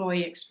the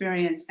employee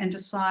experience and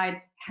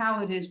decide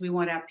how it is we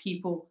want our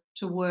people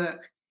to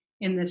work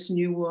in this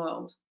new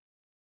world.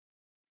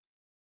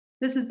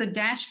 This is the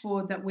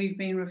dashboard that we've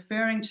been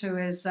referring to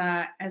as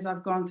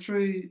I've gone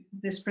through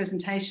this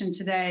presentation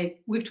today.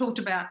 We've talked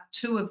about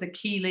two of the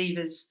key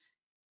levers,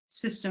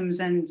 systems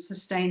and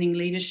sustaining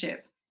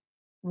leadership.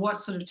 What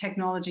sort of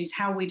technologies,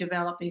 how we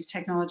develop these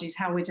technologies,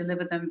 how we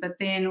deliver them, but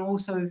then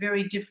also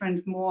very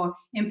different, more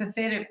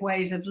empathetic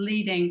ways of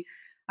leading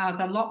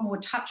with a lot more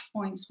touch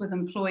points with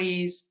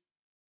employees,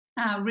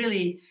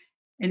 really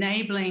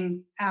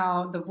enabling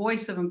the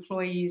voice of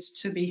employees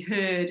to be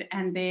heard,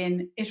 and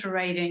then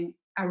iterating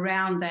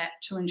around that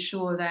to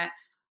ensure that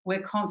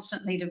we're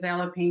constantly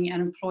developing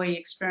an employee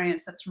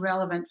experience that's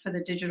relevant for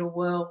the digital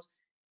world.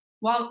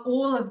 While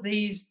all of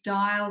these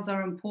dials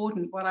are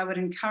important, what I would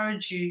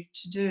encourage you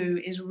to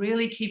do is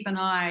really keep an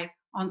eye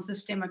on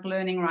systemic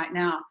learning right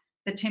now.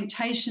 The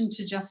temptation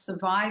to just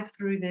survive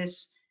through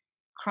this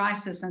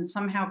crisis and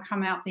somehow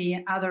come out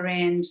the other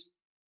end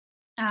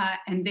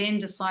and then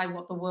decide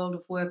what the world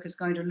of work is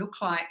going to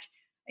look like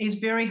is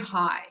very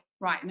high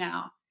right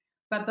now.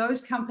 But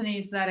those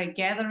companies that are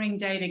gathering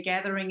data,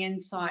 gathering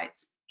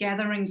insights,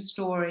 gathering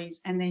stories,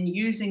 and then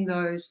using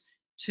those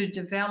to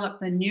develop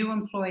the new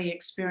employee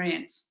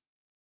experience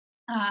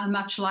are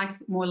much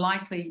more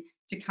likely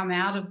to come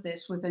out of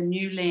this with a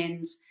new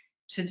lens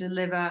to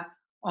deliver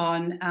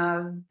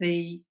on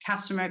the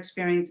customer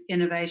experience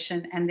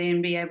innovation, and then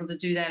be able to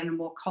do that in a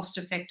more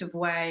cost-effective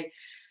way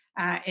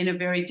in a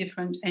very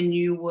different and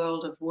new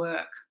world of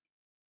work.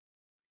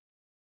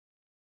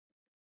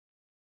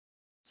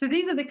 So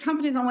these are the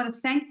companies. I want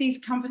to thank these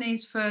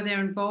companies for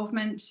their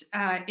involvement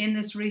in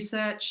this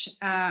research,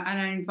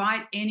 and I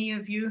invite any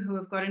of you who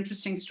have got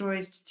interesting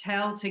stories to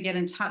tell to get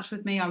in touch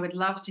with me. I would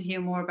love to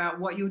hear more about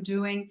what you're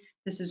doing.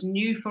 This is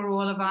new for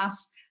all of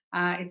us.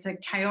 It's a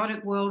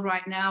chaotic world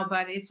right now,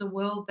 but it's a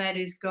world that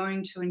is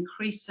going to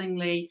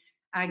increasingly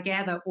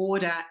gather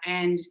order,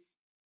 and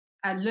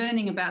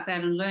learning about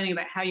that and learning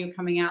about how you're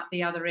coming out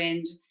the other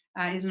end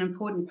is an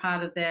important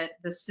part of the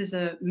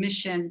CISR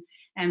mission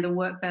and the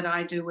work that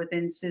I do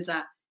within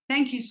CISR.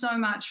 Thank you so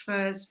much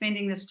for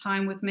spending this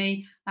time with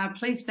me.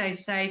 Please stay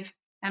safe,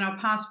 and I'll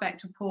pass back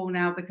to Paul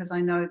now, because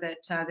I know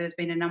that there's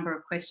been a number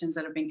of questions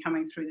that have been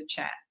coming through the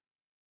chat.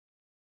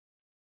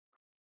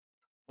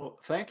 Well,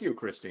 thank you,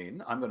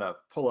 Kristine. I'm going to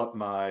pull up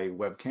my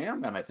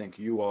webcam, and I think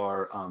you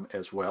are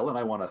as well. And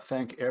I want to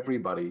thank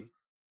everybody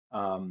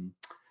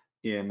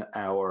in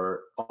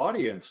our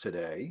audience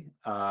today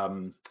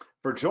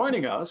for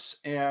joining us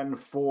and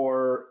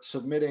for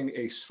submitting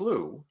a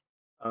slew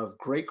of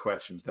great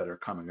questions that are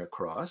coming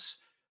across.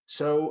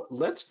 So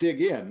let's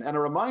dig in. And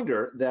a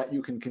reminder that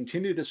you can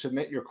continue to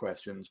submit your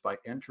questions by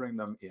entering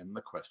them in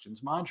the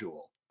questions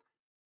module.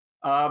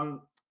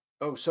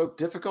 Oh, so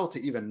difficult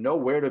to even know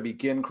where to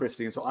begin,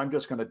 Kristine, so I'm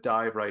just going to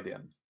dive right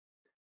in.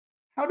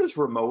 How does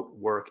remote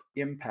work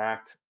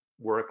impact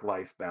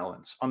work-life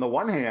balance? On the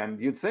one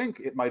hand, you'd think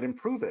it might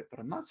improve it, but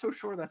I'm not so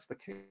sure that's the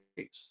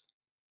case.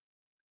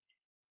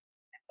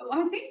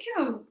 I think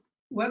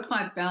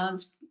work-life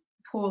balance,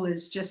 Paul,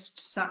 is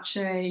just such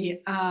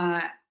a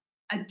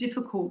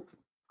difficult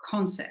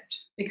concept,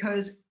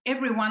 because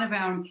every one of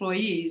our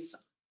employees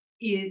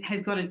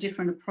has got a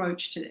different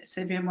approach to this.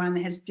 Everyone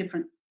has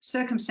different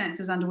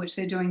circumstances under which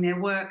they're doing their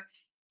work,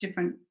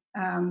 different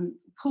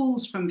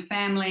pulls from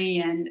family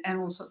and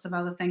all sorts of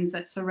other things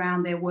that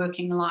surround their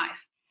working life.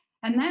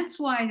 And that's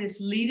why this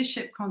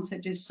leadership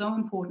concept is so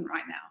important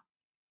right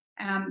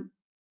now.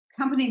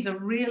 Companies are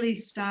really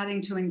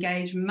starting to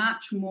engage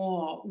much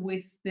more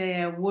with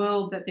their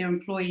world that their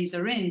employees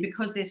are in,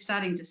 because they're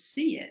starting to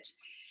see it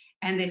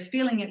and they're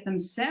feeling it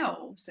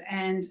themselves.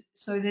 And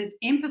so there's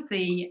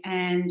empathy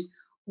and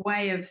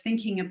way of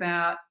thinking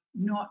about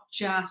not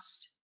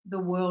just the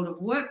world of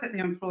work that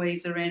their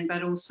employees are in,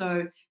 but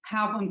also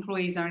how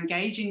employees are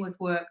engaging with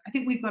work. I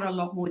think we've got a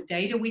lot more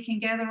data we can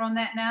gather on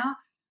that now.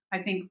 I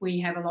think we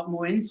have a lot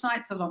more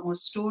insights, a lot more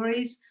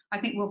stories. I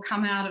think we'll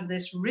come out of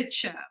this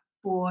richer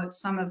for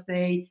some of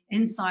the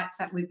insights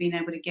that we've been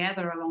able to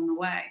gather along the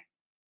way.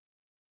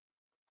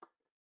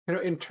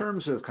 In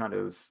terms of kind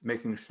of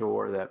making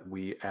sure that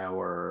we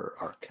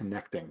are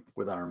connecting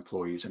with our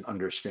employees and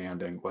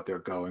understanding what they're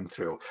going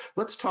through,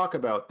 let's talk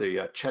about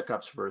the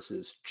checkups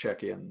versus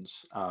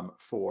check-ins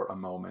for a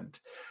moment.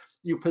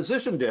 You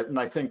positioned it, and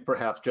I think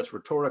perhaps just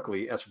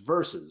rhetorically, as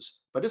versus,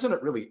 but isn't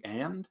it really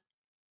and?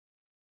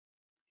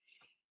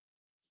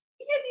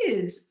 It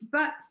is,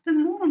 but the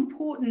more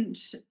important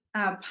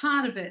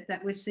part of it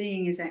that we're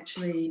seeing is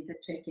actually the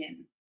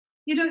check-in.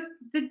 You know,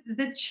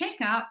 the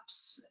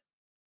checkups,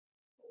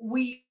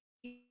 we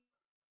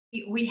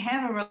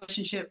have a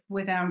relationship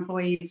with our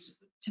employees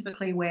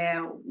typically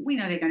where we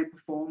know they're going to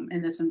perform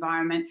in this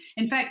environment.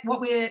 In fact,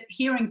 what we're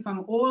hearing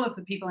from all of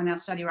the people in our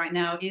study right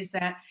now is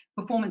that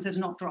performance has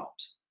not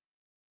dropped.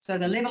 So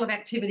the level of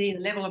activity, the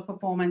level of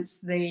performance,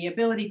 the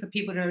ability for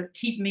people to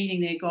keep meeting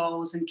their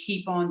goals and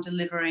keep on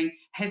delivering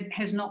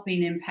has not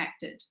been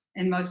impacted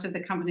in most of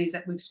the companies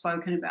that we've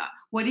spoken about.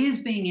 What is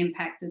being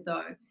impacted,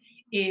 though,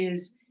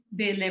 is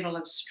their level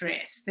of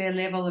stress, their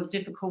level of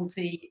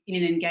difficulty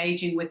in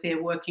engaging with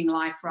their working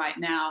life right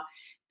now,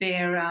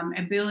 their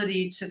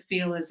ability to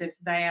feel as if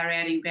they are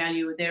adding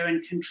value, they're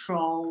in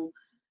control,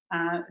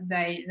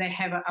 they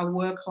have a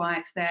work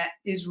life that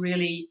is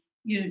really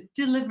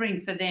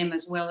delivering for them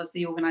as well as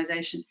the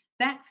organization.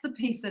 That's the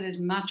piece that is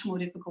much more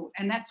difficult.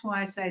 And that's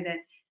why I say that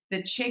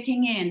the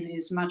checking in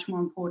is much more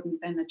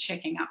important than the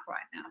checking up right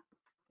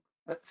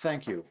now.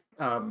 Thank you.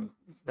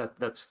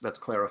 That's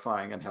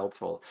clarifying and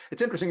helpful.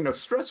 It's interesting,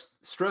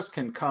 stress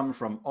can come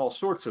from all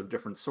sorts of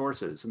different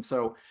sources. And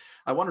so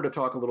I wanted to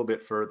talk a little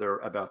bit further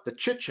about the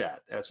chit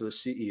chat, as the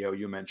CEO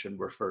you mentioned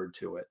referred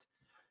to it.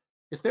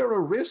 Is there a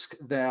risk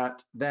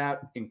that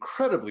that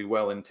incredibly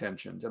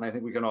well-intentioned, and I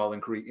think we can all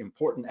agree,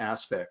 important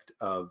aspect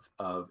of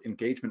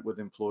engagement with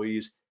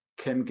employees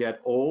can get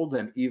old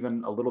and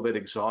even a little bit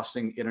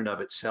exhausting in and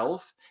of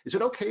itself? Is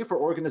it okay for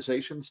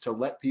organizations to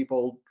let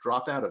people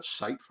drop out of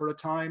sight for a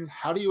time?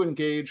 How do you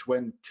engage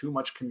when too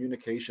much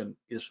communication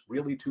is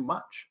really too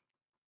much?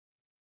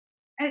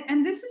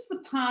 And this is the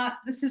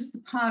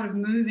part of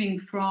moving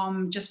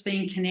from just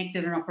being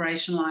connected and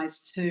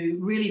operationalized to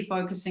really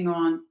focusing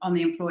on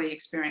the employee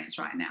experience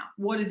right now.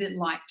 What is it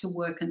like to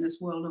work in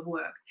this world of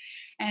work?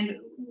 And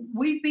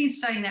we've been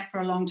studying that for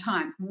a long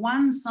time.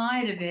 One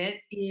side of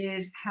it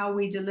is how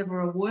we deliver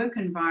a work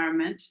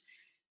environment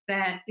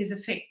that is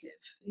effective.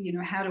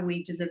 How do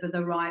we deliver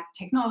the right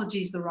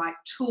technologies, the right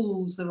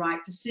tools, the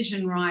right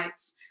decision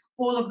rights,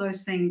 all of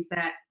those things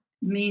that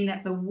mean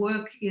that the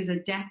work is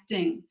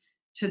adapting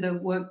to the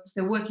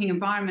working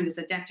environment is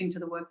adapting to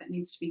the work that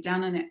needs to be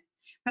done in it.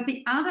 But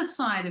the other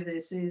side of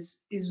this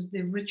is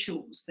the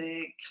rituals,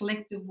 the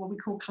collective, what we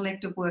call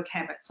collective work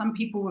habits. Some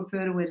people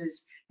refer to it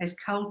as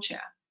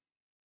culture.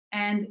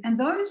 And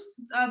those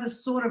are the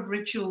sort of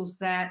rituals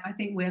that I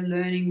think we're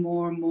learning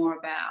more and more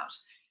about.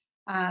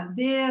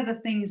 They're the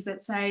things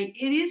that say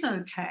it is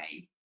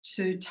okay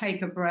to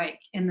take a break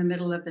in the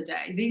middle of the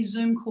day. These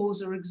Zoom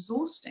calls are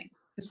exhausting.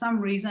 For some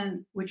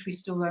reason, which we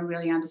still don't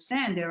really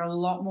understand, they're a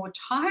lot more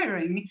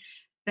tiring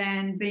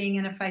than being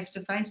in a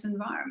face-to-face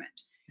environment.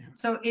 Yeah.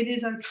 So it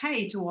is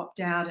okay to opt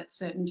out at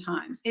certain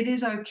times. It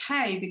is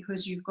okay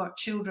because you've got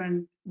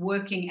children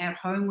working at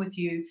home with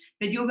you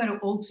that you're going to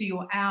alter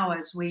your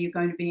hours where you're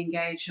going to be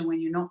engaged and when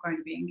you're not going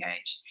to be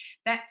engaged.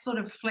 That sort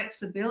of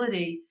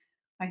flexibility,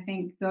 I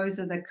think those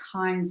are the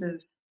kinds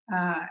of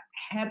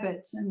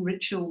habits and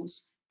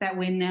rituals that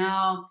we're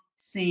now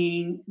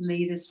seeing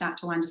leaders start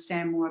to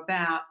understand more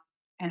about,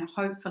 and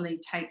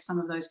hopefully take some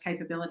of those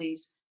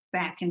capabilities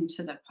back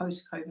into the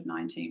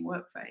post-COVID-19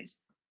 work phase.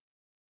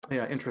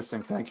 Yeah,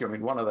 interesting. Thank you. I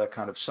mean, one of the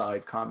kind of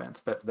side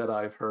comments that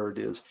I've heard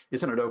is,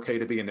 isn't it okay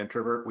to be an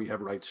introvert? We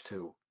have rights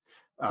too.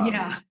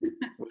 Yeah.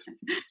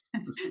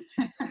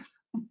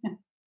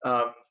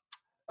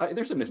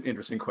 There's an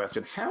interesting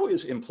question. How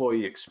is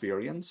employee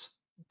experience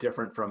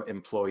different from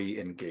employee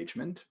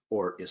engagement,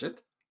 or is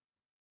it?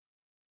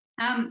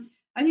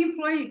 I think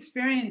employee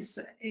experience,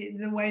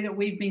 the way that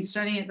we've been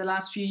studying it the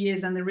last few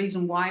years, and the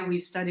reason why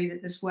we've studied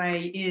it this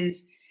way,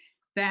 is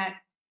that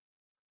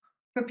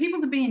for people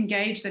to be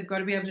engaged, they've got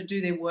to be able to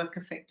do their work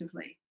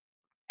effectively.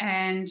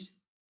 And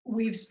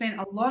we've spent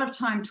a lot of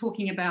time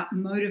talking about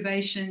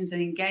motivations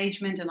and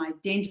engagement and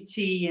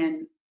identity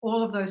and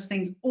all of those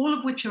things, all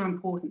of which are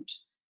important.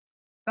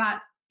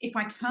 But if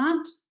I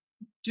can't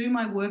do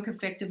my work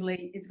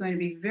effectively, it's going to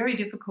be very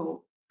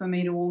difficult for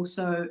me to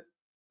also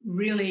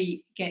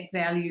really get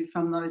value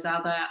from those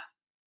other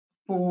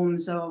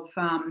forms of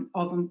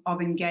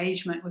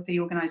engagement with the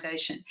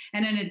organization.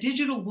 And in a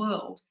digital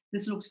world,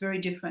 this looks very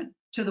different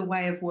to the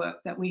way of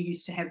work that we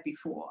used to have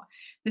before.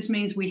 This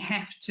means we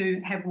have to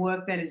have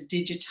work that is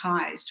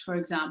digitized, for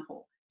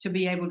example, to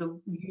be able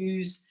to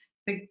use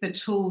the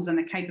tools and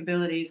the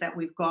capabilities that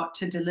we've got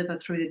to deliver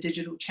through the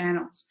digital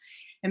channels.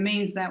 It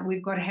means that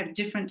we've got to have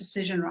different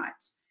decision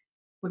rights.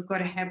 We've got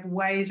to have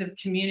ways of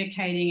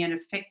communicating and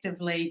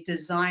effectively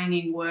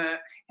designing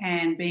work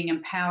and being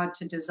empowered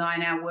to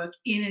design our work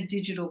in a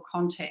digital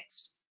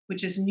context,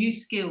 which is new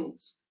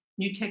skills,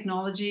 new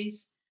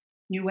technologies,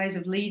 new ways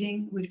of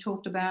leading we've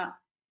talked about.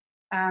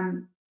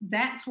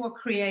 that's what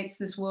creates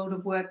this world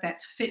of work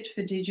that's fit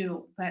for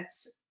digital.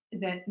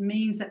 That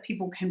means that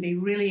people can be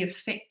really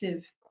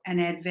effective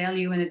and add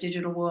value in a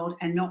digital world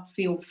and not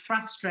feel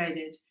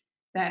frustrated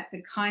that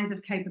the kinds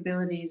of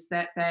capabilities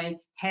that they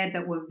had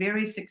that were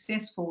very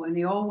successful in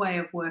the old way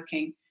of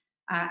working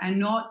are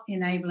not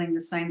enabling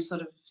the same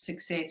sort of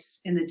success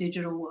in the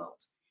digital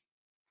world.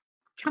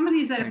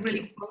 Companies that have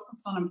really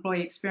focused on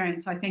employee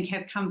experience, I think,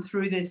 are coming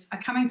through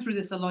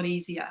this a lot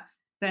easier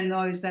than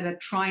those that are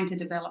trying to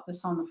develop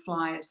this on the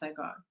fly as they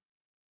go.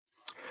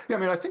 Yeah, I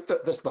mean, I think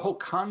that the whole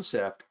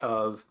concept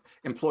of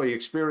employee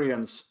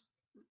experience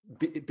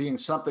being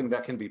something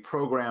that can be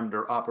programmed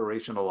or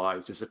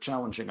operationalized is a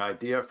challenging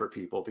idea for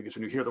people, because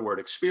when you hear the word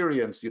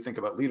experience, you think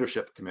about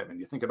leadership commitment,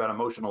 you think about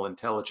emotional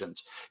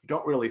intelligence. You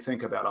don't really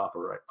think about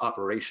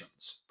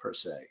operations per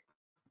se.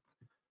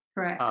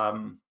 Correct.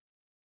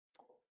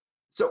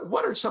 So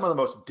what are some of the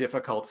most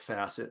difficult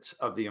facets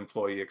of the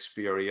employee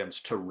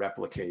experience to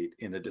replicate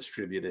in a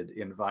distributed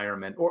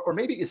environment? Or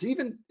maybe is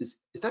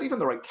that even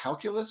the right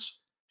calculus?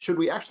 Should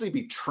we actually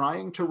be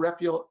trying to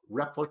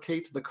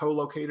replicate the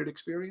co-located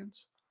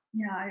experience?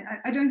 Yeah,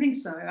 I don't think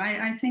so.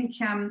 I think,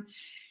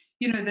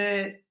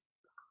 the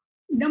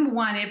number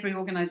one, every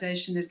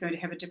organization is going to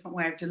have a different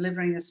way of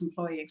delivering this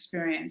employee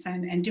experience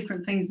and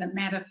different things that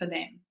matter for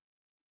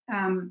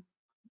them.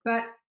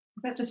 But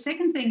the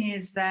second thing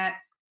is that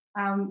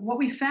what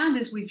we found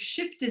is we've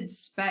shifted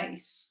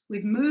space.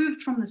 We've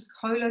moved from this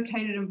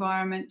co-located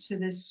environment to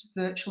this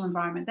virtual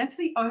environment. That's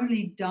the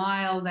only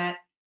dial that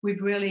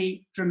we've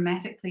really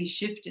dramatically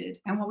shifted.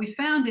 And what we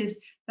found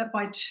is that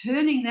by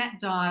turning that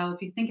dial,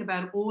 if you think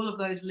about all of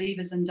those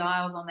levers and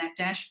dials on that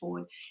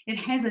dashboard, it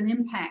has an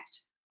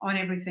impact on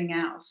everything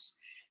else.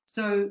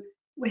 So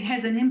it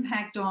has an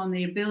impact on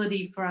the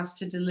ability for us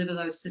to deliver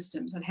those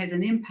systems. It has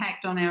an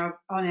impact on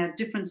our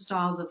different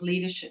styles of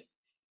leadership.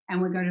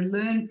 And we're going to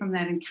learn from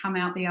that and come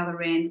out the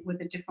other end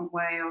with a different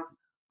way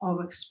of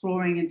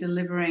exploring and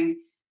delivering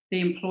the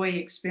employee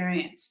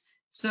experience.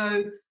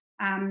 So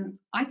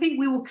I think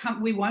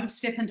we won't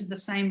step into the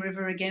same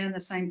river again in the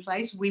same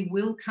place. We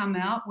will come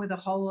out with a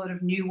whole lot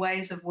of new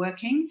ways of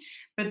working,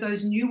 but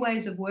those new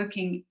ways of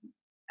working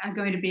are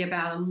going to be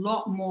about a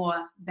lot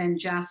more than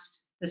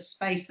just the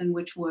space in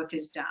which work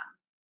is done.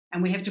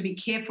 And we have to be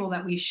careful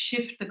that we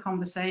shift the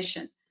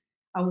conversation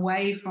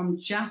away from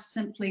just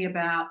simply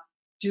about,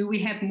 do we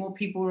have more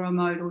people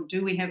remote or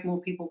do we have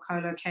more people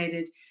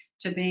co-located,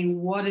 to being,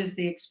 what is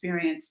the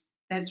experience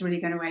that's really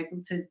going to be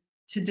able to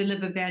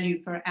deliver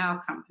value for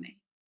our company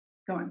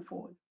going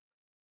forward.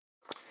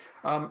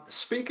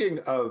 Speaking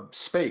of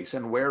space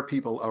and where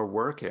people are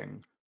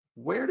working,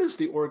 where does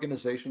the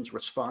organization's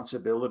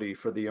responsibility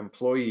for the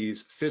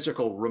employee's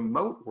physical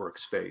remote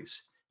workspace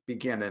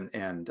begin and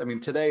end? I mean,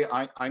 today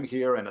I'm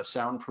here in a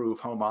soundproof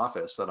home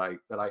office that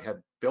I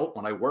had built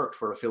when I worked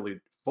for a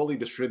fully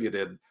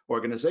distributed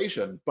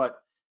organization, but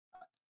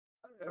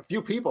a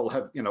few people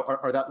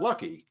are that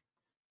lucky.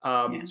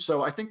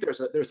 So I think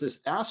there's this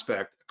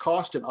aspect,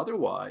 cost and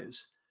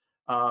otherwise,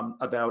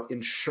 about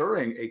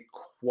ensuring a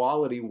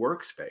quality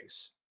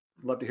workspace.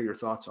 I'd love to hear your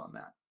thoughts on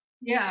that.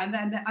 Yeah,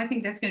 and I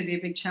think that's going to be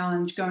a big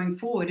challenge going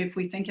forward if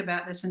we think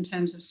about this in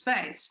terms of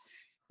space,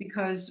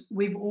 because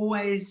we've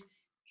always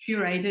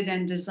curated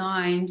and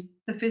designed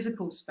the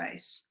physical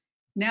space.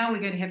 Now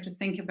we're going to have to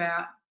think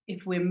about,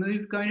 if we're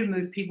going to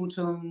move people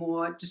to a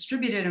more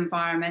distributed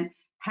environment,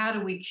 how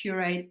do we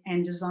curate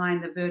and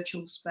design the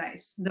virtual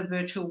space, the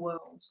virtual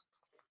world?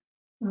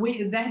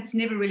 That's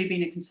never really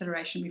been a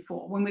consideration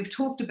before. When we've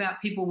talked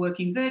about people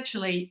working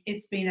virtually,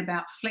 it's been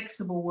about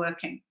flexible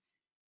working.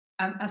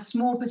 A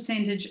small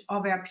percentage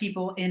of our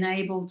people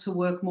enabled to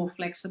work more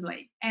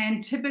flexibly.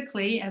 And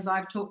typically, as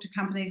I've talked to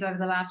companies over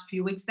the last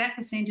few weeks, that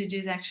percentage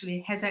has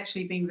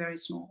actually been very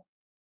small.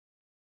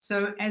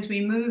 So as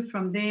we move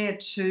from there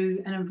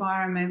to an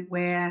environment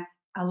where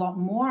a lot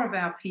more of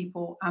our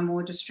people are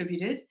more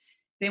distributed,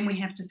 then we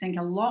have to think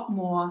a lot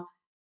more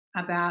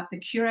about the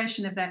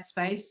curation of that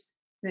space,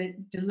 the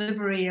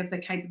delivery of the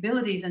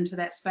capabilities into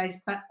that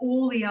space, but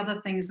all the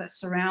other things that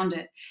surround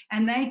it.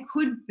 And they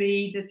could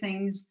be the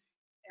things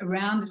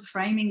around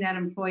framing that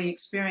employee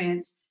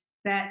experience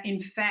that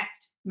in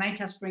fact make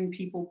us bring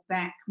people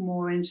back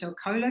more into a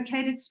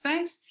co-located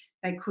space.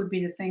 They could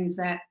be the things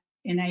that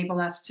enable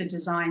us to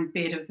design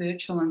better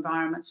virtual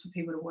environments for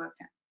people to work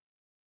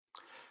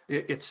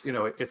in.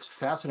 It's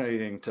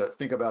fascinating to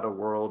think about a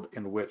world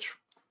in which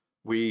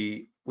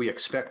we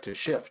expect to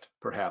shift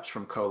perhaps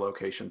from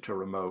co-location to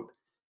remote,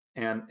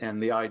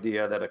 and the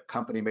idea that a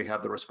company may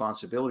have the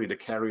responsibility to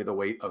carry the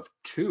weight of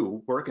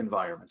 2 work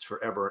environments for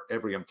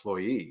every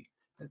employee.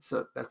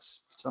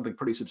 That's something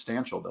pretty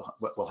substantial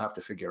we'll have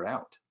to figure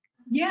out.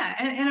 Yeah,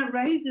 and it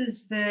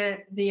raises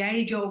the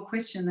age-old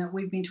question that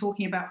we've been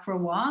talking about for a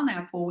while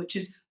now, Paul, which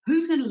is,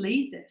 who's going to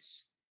lead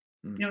this?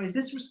 Is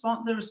this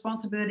the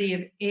responsibility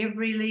of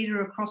every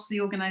leader across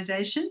the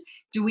organization?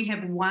 Do we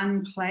have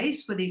one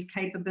place where these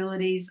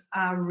capabilities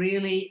are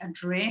really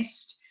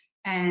addressed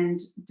and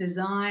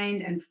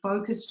designed and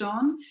focused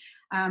on?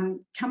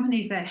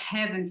 Companies that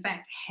have, in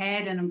fact,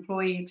 had an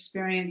employee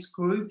experience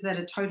group that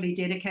are totally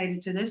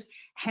dedicated to this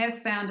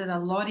have found it a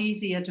lot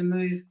easier to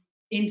move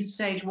into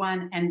stage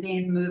 1 and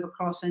then move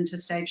across into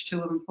stage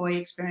 2 of employee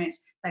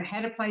experience. They've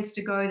had a place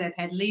to go, they've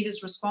had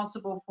leaders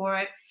responsible for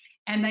it,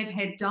 and they've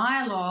had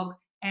dialogue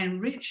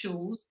and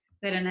rituals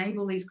that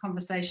enable these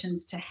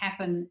conversations to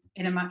happen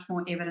in a much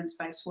more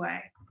evidence-based way.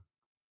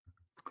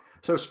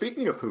 So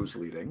speaking of who's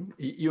leading,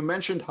 you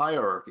mentioned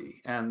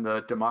hierarchy and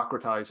the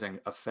democratizing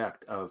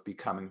effect of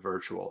becoming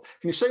virtual.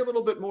 Can you say a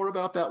little bit more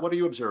about that? What are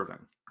you observing?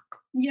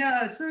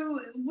 Yeah, so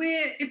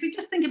if we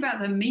just think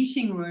about the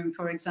meeting room,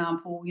 for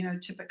example,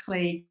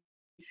 typically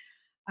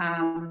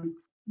the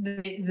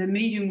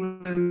meeting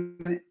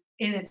room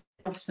in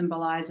itself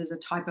symbolizes a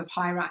type of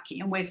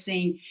hierarchy, and we're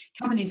seeing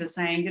companies are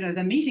saying,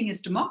 the meeting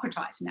is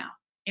democratized now.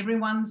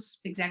 Everyone's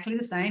exactly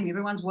the same.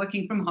 Everyone's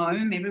working from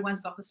home. Everyone's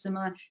got the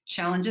similar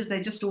challenges.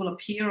 They just all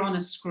appear on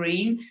a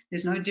screen.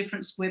 There's no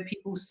difference where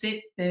people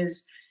sit.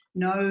 There's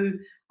no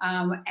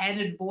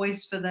added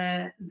voice for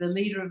the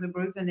leader of the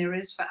group than there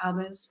is for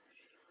others.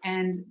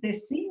 And they're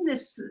seeing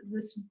this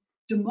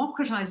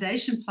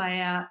democratization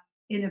play out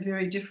in a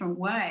very different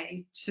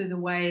way to the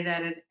way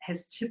that it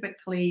has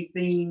typically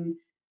been,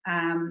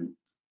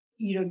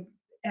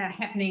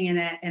 happening in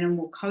a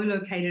more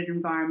co-located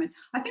environment.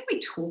 I think we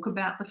talk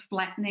about the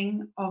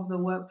flattening of the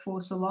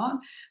workforce a lot,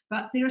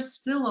 but there are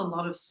still a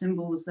lot of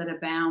symbols that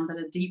abound that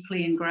are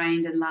deeply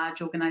ingrained in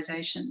large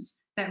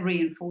organizations that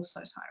reinforce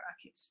those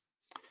hierarchies.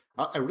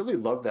 I really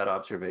love that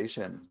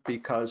observation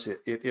because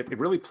it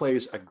really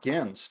plays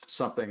against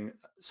something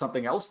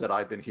else that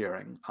I've been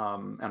hearing,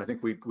 and I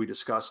think we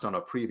discussed on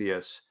a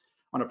previous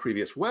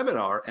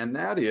webinar, and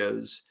that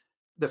is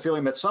the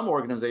feeling that some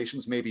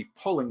organizations may be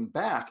pulling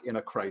back in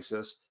a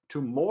crisis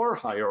to more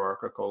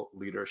hierarchical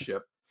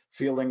leadership,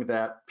 feeling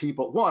that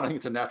people, one, I think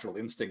it's a natural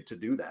instinct to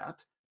do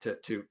that,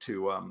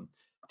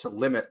 to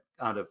limit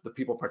kind of the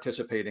people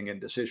participating in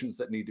decisions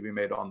that need to be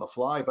made on the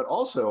fly, but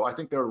also I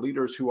think there are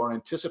leaders who are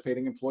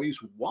anticipating employees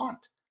want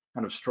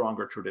kind of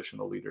stronger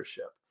traditional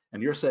leadership.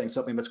 And you're saying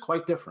something that's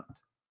quite different.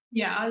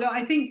 Yeah,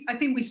 I think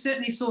we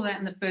certainly saw that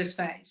in the first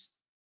phase.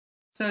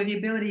 So the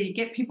ability to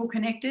get people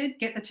connected,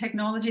 get the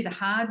technology, the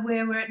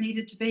hardware where it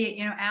needed to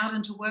be, out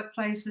into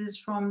workplaces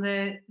from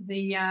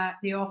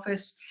the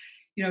office,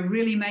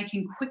 really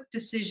making quick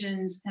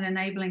decisions and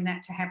enabling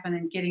that to happen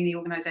and getting the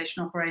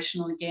organization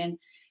operational again.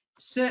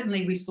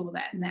 Certainly we saw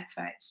that in that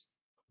phase.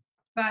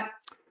 But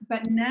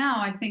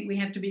now I think we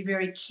have to be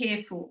very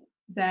careful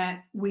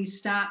that we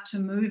start to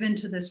move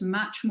into this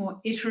much more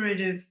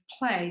iterative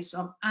place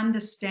of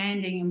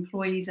understanding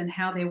employees and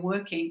how they're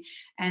working.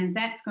 And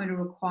that's going to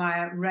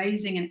require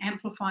raising and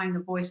amplifying the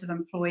voice of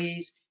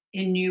employees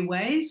in new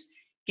ways,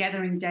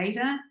 gathering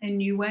data in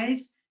new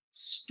ways,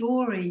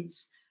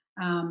 stories,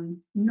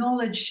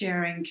 knowledge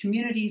sharing,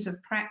 communities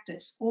of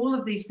practice. All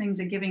of these things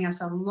are giving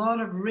us a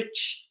lot of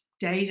rich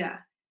data.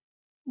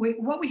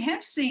 What we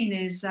have seen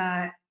is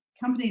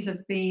companies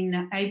have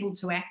been able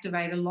to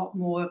activate a lot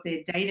more of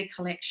their data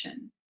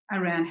collection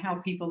around how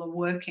people are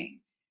working.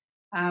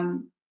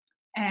 And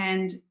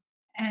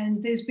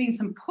there's been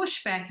some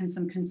pushback and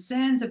some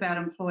concerns about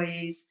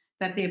employees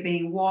that they're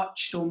being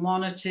watched or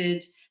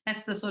monitored.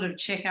 That's the sort of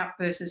check up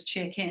versus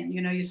check in.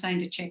 You're saying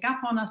to check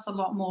up on us a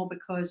lot more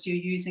because you're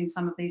using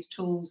some of these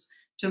tools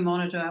to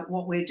monitor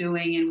what we're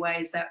doing in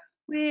ways that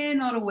we're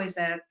not always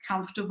that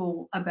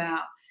comfortable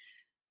about.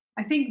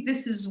 I think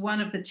this is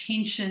one of the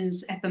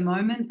tensions at the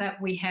moment that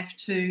we have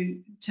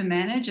to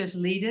manage as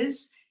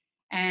leaders,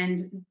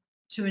 and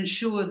to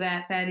ensure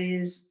that that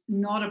is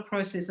not a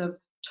process of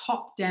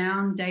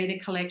top-down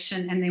data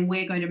collection and then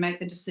we're going to make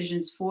the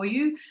decisions for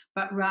you,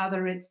 but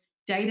rather it's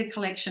data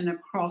collection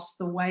across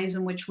the ways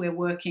in which we're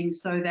working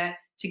so that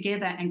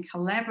together and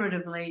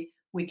collaboratively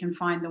we can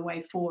find the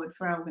way forward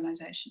for our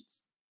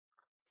organizations.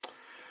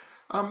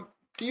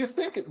 Do you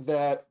think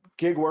that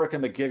gig work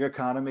and the gig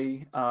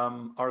economy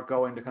are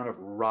going to kind of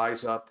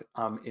rise up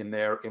in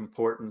their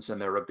importance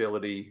and their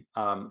ability,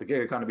 the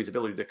gig economy's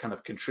ability to kind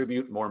of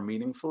contribute more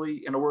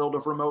meaningfully in a world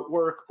of remote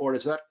work, or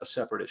is that a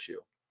separate issue?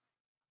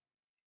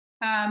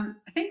 I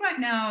think right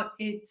now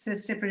it's a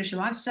separate issue.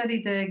 I've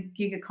studied the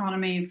gig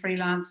economy and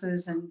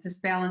freelancers and this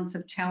balance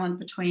of talent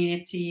between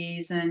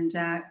FTEs and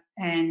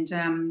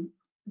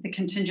the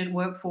contingent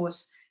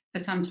workforce for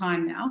some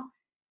time now.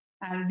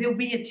 There'll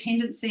be a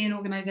tendency in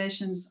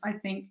organizations, I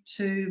think,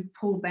 to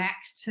pull back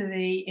to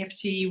the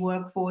FTE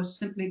workforce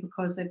simply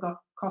because they've got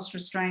cost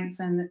restraints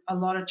and a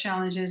lot of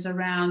challenges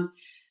around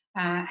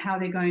how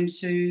they're going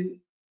to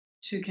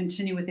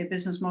continue with their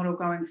business model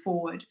going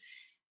forward.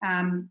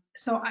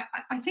 So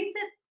I think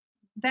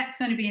that's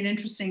going to be an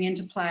interesting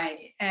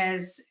interplay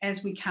as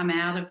we come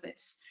out of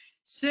this.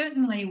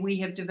 Certainly, we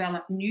have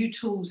developed new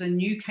tools and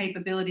new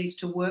capabilities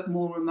to work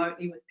more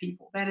remotely with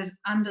people. That is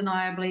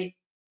undeniably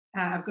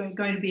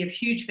going to be of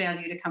huge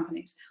value to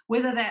companies.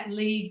 Whether that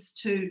leads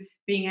to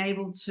being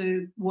able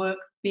to work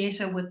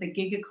better with the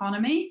gig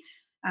economy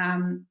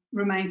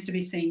remains to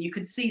be seen. You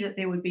could see that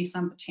there would be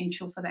some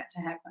potential for that to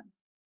happen.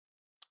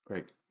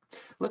 Great.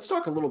 Let's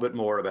talk a little bit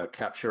more about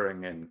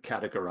capturing and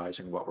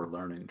categorizing what we're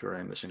learning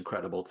during this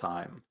incredible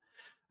time,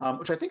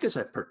 which I think is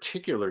a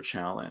particular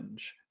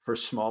challenge for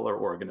smaller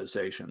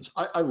organizations.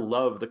 I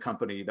love the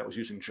company that was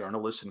using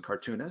journalists and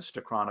cartoonists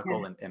to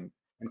chronicle and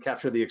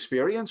capture the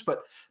experience,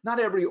 but not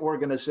every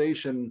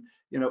organization,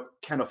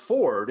 can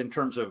afford in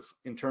terms of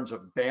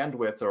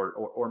bandwidth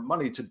or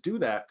money to do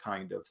that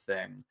kind of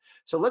thing.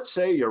 So let's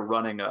say you're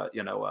running a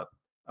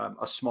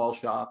small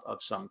shop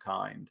of some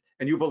kind,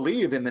 and you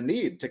believe in the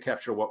need to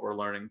capture what we're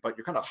learning, but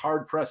you're kind of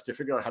hard pressed to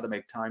figure out how to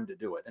make time to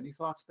do it. Any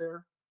thoughts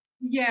there?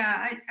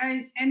 Yeah,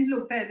 and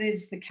look, that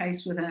is the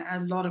case with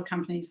a lot of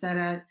companies that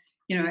are,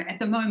 at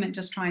the moment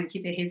just trying to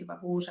keep their heads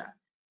above water.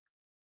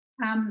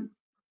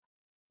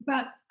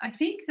 But I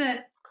think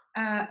that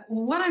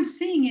what I'm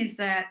seeing is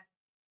that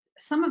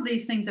some of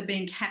these things are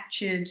being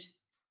captured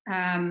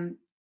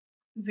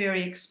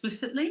very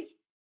explicitly,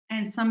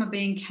 and some are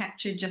being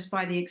captured just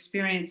by the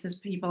experiences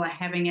people are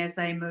having as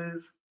they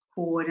move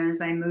forward and as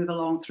they move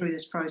along through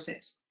this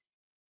process.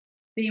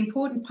 The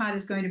important part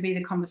is going to be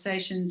the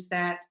conversations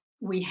that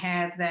we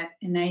have that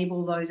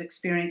enable those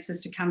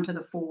experiences to come to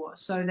the fore,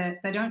 so that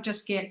they don't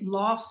just get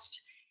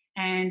lost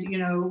and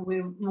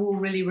we're all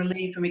really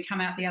relieved when we come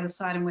out the other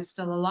side and we're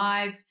still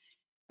alive,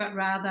 but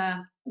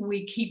rather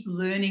we keep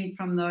learning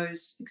from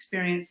those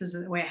experiences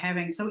that we're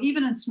having. So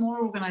even in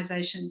smaller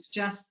organizations,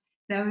 just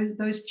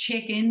those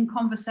check-in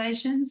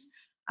conversations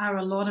are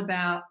a lot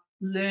about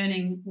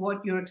learning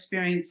what you're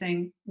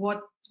experiencing,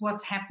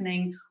 what's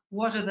happening,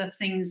 what are the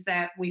things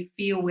that we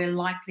feel we're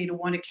likely to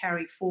want to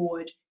carry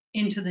forward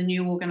into the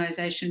new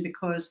organization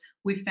because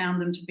we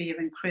found them to be of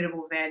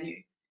incredible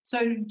value.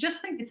 So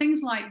just think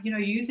things like,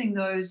 using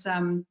those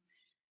the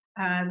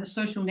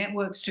social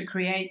networks to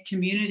create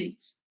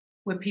communities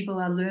where people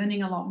are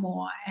learning a lot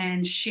more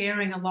and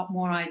sharing a lot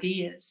more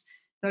ideas.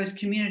 Those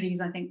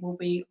communities, I think, will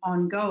be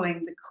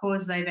ongoing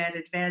because they've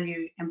added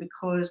value and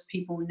because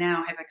people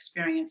now have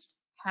experienced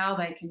how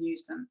they can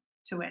use them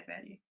to add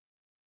value.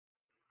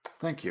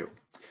 Thank you.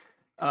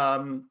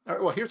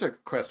 Well, here's a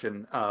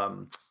question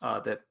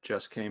that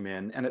just came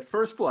in, and at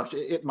first blush,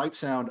 it might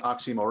sound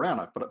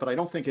oxymoronic, but I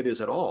don't think it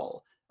is at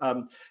all.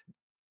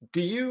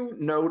 Do you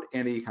note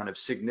any kind of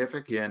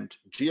significant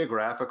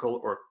geographical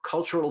or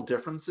cultural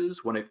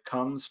differences when it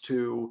comes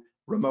to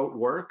remote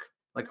work?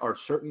 Like, are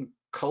certain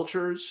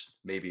cultures,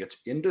 maybe it's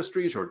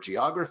industries or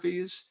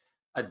geographies,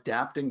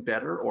 adapting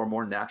better or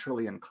more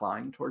naturally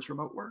inclined towards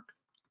remote work?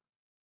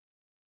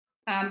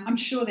 I'm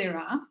sure there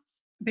are,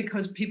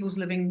 because people's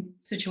living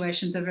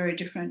situations are very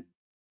different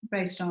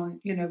based on,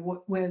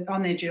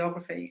 on their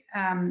geography.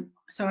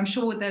 So I'm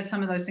sure that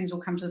some of those things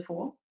will come to the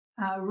fore.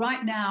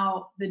 Right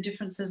now, the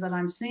differences that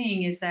I'm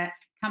seeing is that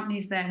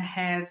companies that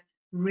have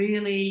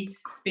really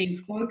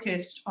been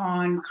focused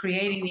on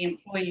creating the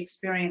employee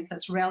experience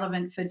that's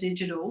relevant for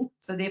digital,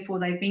 so therefore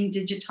they've been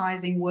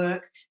digitizing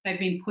work, they've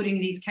been putting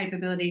these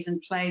capabilities in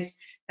place,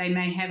 they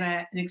may have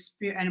an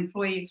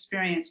employee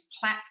experience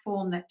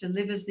platform that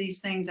delivers these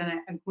things and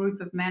a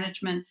group of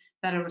management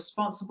that are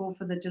responsible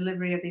for the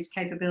delivery of these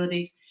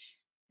capabilities.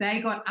 They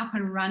got up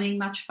and running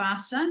much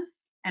faster,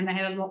 and they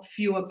had a lot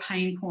fewer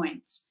pain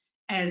points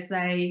as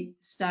they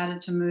started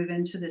to move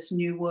into this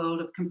new world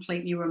of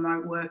completely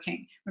remote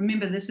working.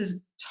 Remember, this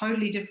is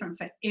totally different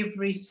for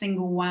every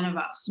single one of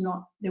us.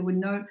 There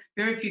were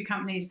very few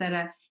companies that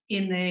are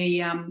in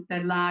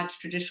the large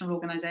traditional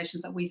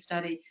organizations that we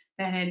study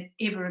that had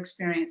ever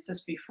experienced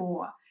this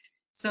before.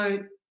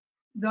 So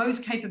those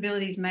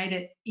capabilities made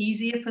it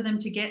easier for them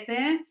to get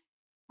there,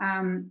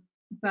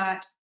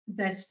 but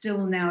they're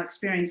still now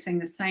experiencing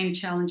the same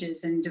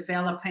challenges in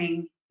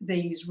developing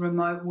these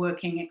remote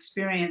working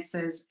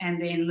experiences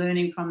and then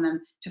learning from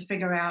them to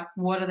figure out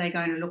what are they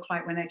going to look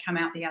like when they come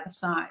out the other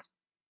side.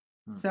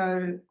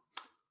 So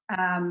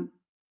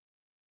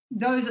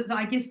those are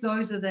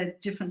the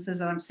differences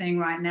that I'm seeing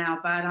right now,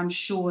 but I'm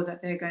sure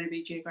that there are going to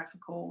be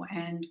geographical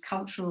and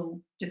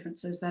cultural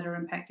differences that are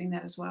impacting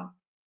that as well.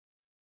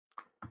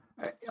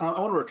 I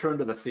want to return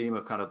to the theme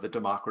of kind of the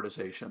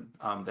democratization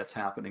that's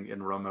happening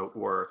in remote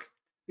work.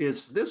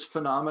 Is this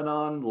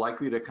phenomenon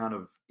likely to kind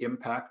of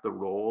impact the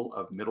role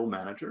of middle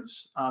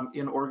managers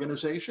in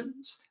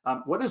organizations?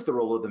 What is the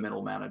role of the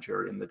middle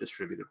manager in the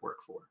distributed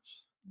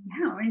workforce?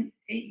 Yeah, and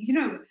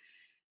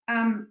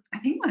I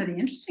think one of the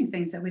interesting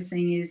things that we're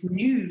seeing is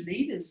new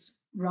leaders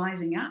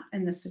rising up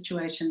in this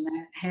situation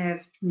that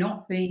have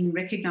not been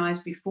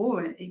recognized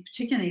before,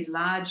 particularly these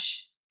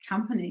large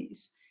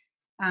companies.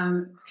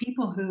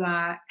 People who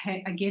are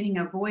getting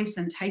a voice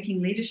and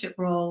taking leadership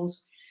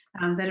roles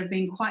that have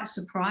been quite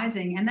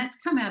surprising. And that's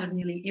come out of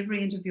nearly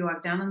every interview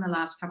I've done in the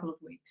last couple of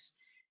weeks,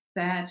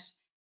 that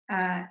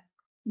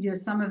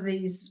some of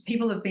these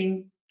people have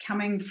been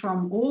coming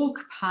from all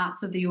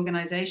parts of the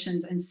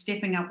organizations and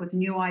stepping up with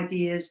new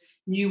ideas,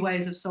 new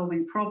ways of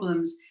solving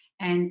problems,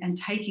 and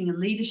taking a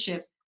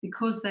leadership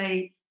because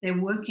they're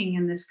working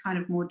in this kind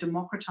of more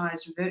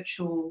democratized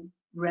virtual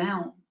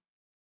realm.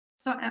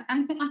 So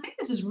I think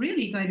this is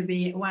really going to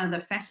be one of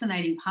the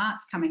fascinating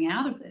parts coming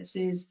out of this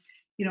is,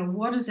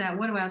 what do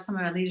some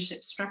of our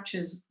leadership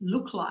structures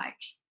look like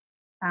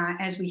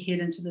as we head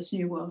into this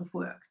new world of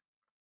work.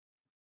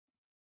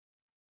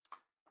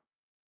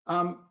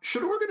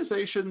 Should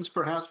organizations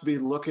perhaps be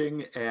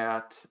looking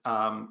at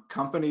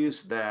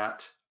companies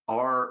that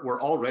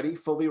were already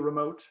fully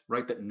remote,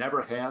 right? That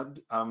never had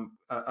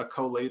a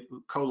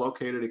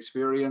co-located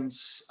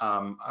experience.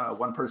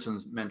 One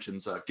person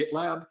mentions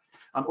GitLab,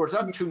 or is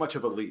that too much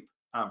of a leap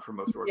for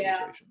most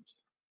organizations?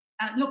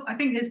 Yeah. Look, I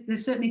think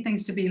there's certainly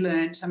things to be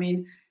learned. I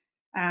mean,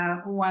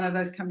 one of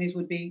those companies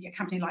would be a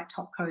company like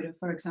Topcoder,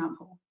 for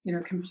example. You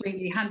know,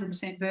 completely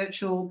 100%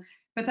 virtual,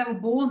 but they were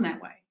born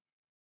that way.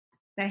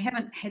 They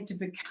haven't had to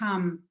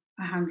become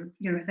 100,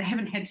 you know, they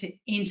haven't had to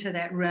enter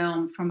that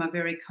realm from a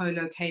very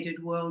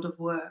co-located world of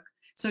work.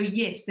 So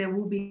yes, there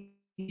will be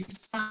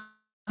some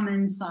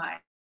insight.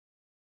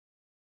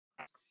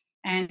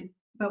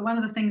 But one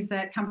of the things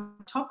that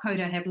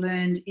Topcoder have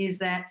learned is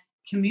that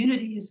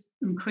community is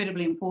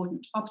incredibly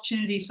important.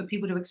 Opportunities for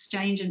people to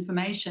exchange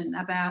information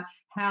about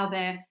how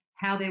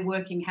they're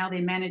working, how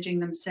they're managing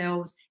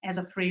themselves as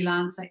a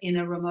freelancer in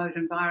a remote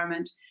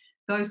environment.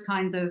 Those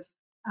kinds of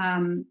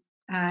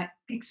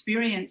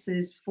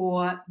experiences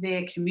for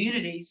their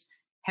communities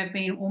have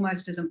been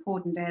almost as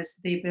important as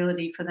the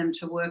ability for them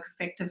to work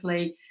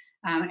effectively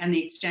and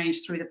the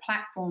exchange through the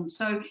platform.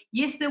 So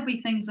yes, there'll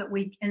be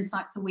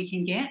insights that we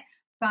can get,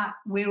 but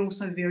we're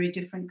also very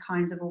different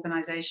kinds of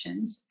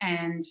organizations,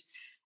 and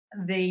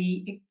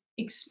the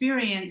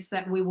experience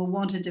that we will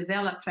want to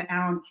develop for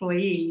our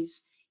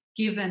employees,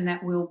 given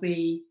that will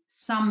be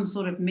some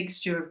sort of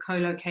mixture of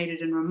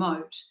co-located and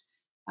remote,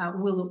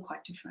 will look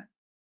quite different.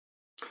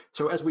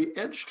 So as we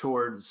edge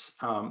towards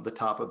the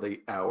top of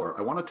the hour,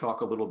 I want to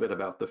talk a little bit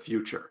about the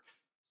future.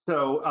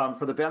 So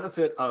for the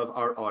benefit of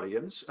our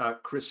audience,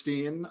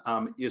 Kristine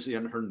is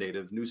in her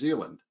native New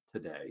Zealand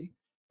today.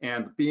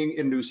 And being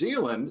in New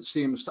Zealand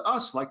seems to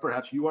us like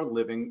perhaps you are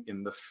living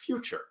in the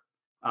future,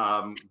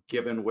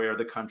 given where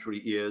the country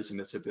is and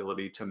its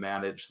ability to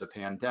manage the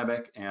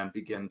pandemic and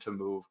begin to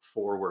move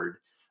forward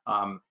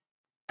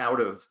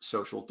out of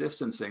social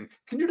distancing.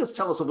 Can you just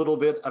tell us a little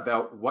bit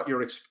about what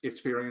you're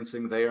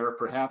experiencing there,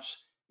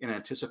 perhaps in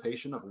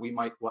anticipation of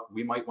what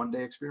we might one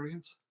day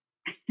experience?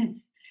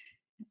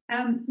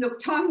 Look,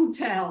 time will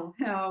tell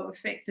how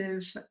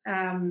effective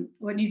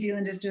what New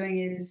Zealand is doing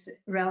is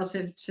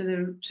relative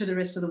to the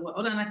rest of the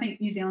world. And I think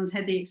New Zealand's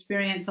had the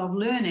experience of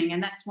learning,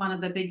 and that's one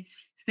of the big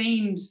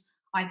themes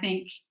I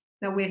think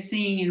that we're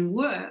seeing in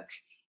work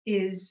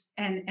is,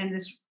 and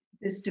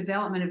this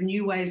development of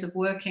new ways of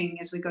working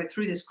as we go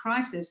through this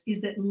crisis,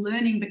 is that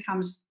learning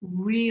becomes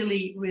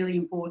really, really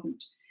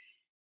important.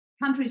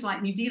 Countries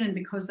like New Zealand,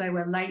 because they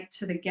were late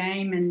to the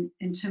game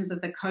in terms of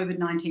the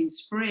COVID-19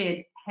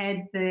 spread,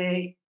 had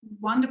the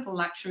wonderful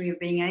luxury of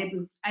being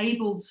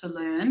able to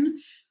learn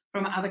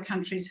from other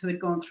countries who had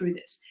gone through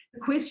this. The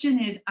question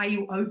is, are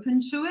you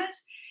open to it?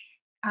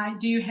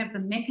 Do you have the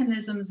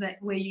mechanisms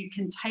where you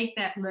can take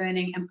that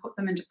learning and put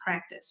them into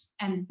practice?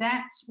 And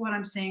that's what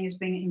I'm seeing as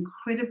being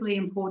incredibly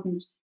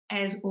important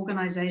as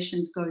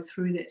organizations go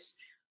through this.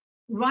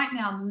 Right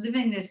now,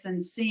 living this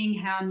and seeing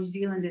how New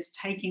Zealand is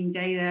taking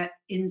data,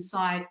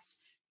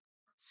 insights,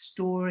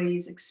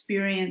 stories,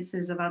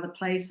 experiences of other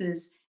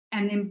places,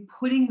 and then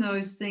putting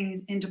those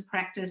things into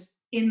practice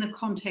in the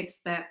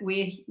context that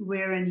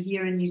we're in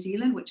here in New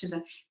Zealand, which is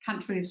a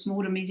country of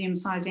small to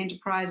medium-sized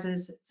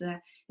enterprises. It's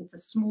a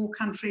small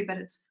country, but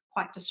it's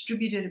quite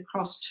distributed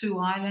across 2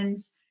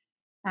 islands.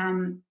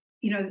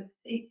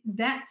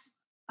 That's,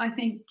 I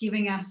think,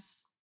 giving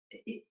us,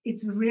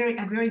 it's a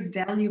very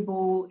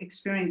valuable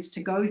experience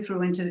to go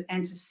through and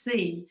to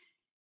see.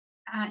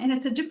 And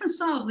it's a different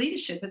style of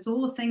leadership. It's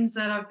all the things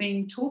that I've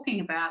been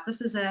talking about.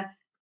 This is a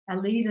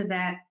leader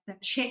that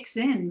checks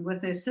in with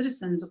their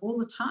citizens all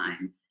the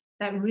time,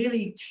 that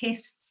really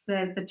tests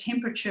the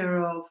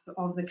temperature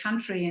of the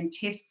country and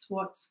tests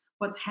what's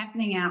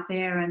happening out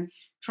there and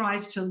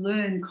tries to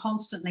learn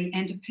constantly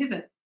and to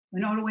pivot. We're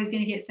not always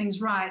going to get things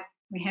right.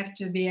 We have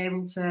to be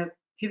able to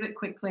pivot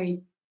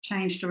quickly,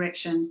 change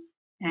direction,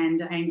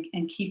 and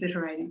keep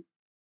iterating.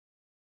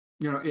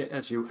 You know,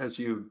 as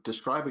you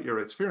describe what you're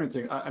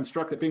experiencing, I'm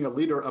struck that being a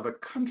leader of a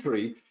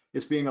country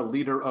is being a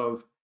leader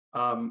of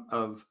a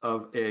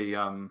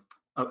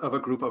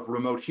group of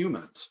remote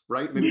humans,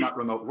 right? Maybe not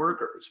remote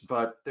workers,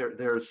 but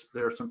there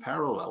are some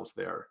parallels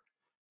there.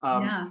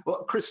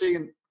 Well,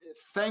 Kristine,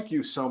 thank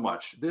you so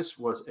much. This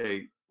was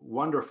a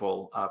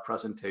wonderful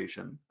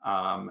presentation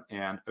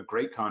and a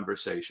great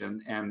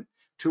conversation. And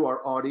to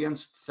our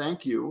audience,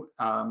 thank you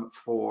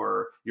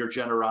for your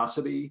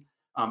generosity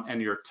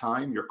and your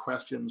time. Your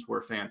questions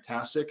were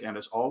fantastic. And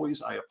as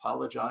always, I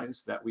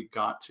apologize that we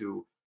got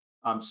to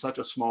such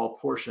a small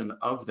portion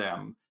of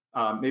them.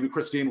 Maybe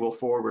Kristine will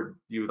forward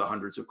you the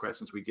hundreds of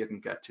questions we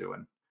didn't get to,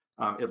 and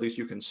at least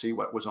you can see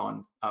what was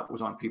on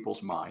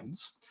people's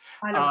minds.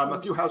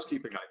 A few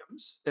housekeeping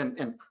items,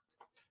 and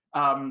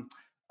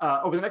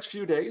Over the next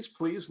few days,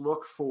 please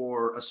look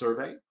for a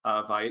survey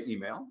via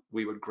email.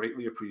 We would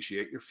greatly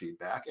appreciate your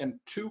feedback. And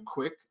two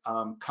quick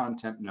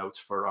content notes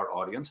for our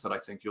audience that I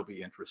think you'll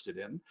be interested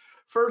in.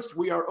 First,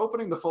 we are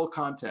opening the full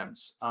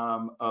contents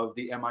of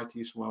the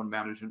MIT Sloan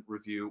Management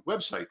Review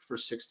website for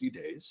 60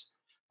 days.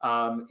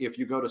 If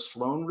you go to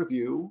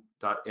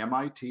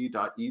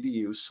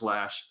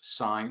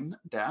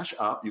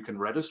sloanreview.mit.edu/sign-up, you can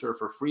register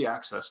for free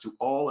access to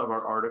all of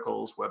our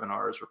articles,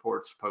 webinars,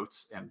 reports,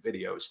 posts, and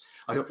videos.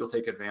 I hope you'll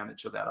take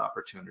advantage of that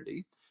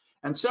opportunity.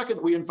 And second,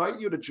 we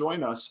invite you to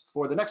join us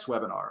for the next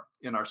webinar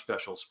in our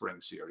special spring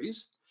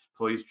series.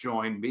 Please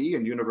join me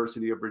and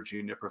University of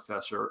Virginia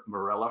professor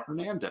Mirella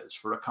Hernandez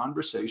for a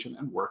conversation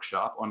and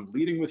workshop on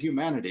leading with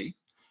humanity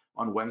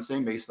on Wednesday,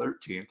 May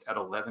 13th at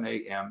 11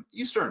 a.m.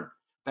 Eastern.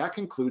 That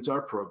concludes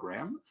our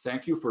program.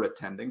 Thank you for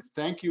attending.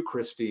 Thank you,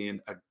 Kristine,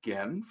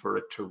 again for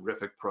a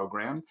terrific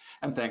program.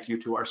 And thank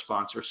you to our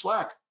sponsor,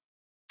 Slack.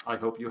 I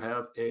hope you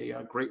have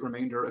a great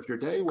remainder of your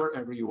day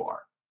wherever you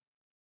are.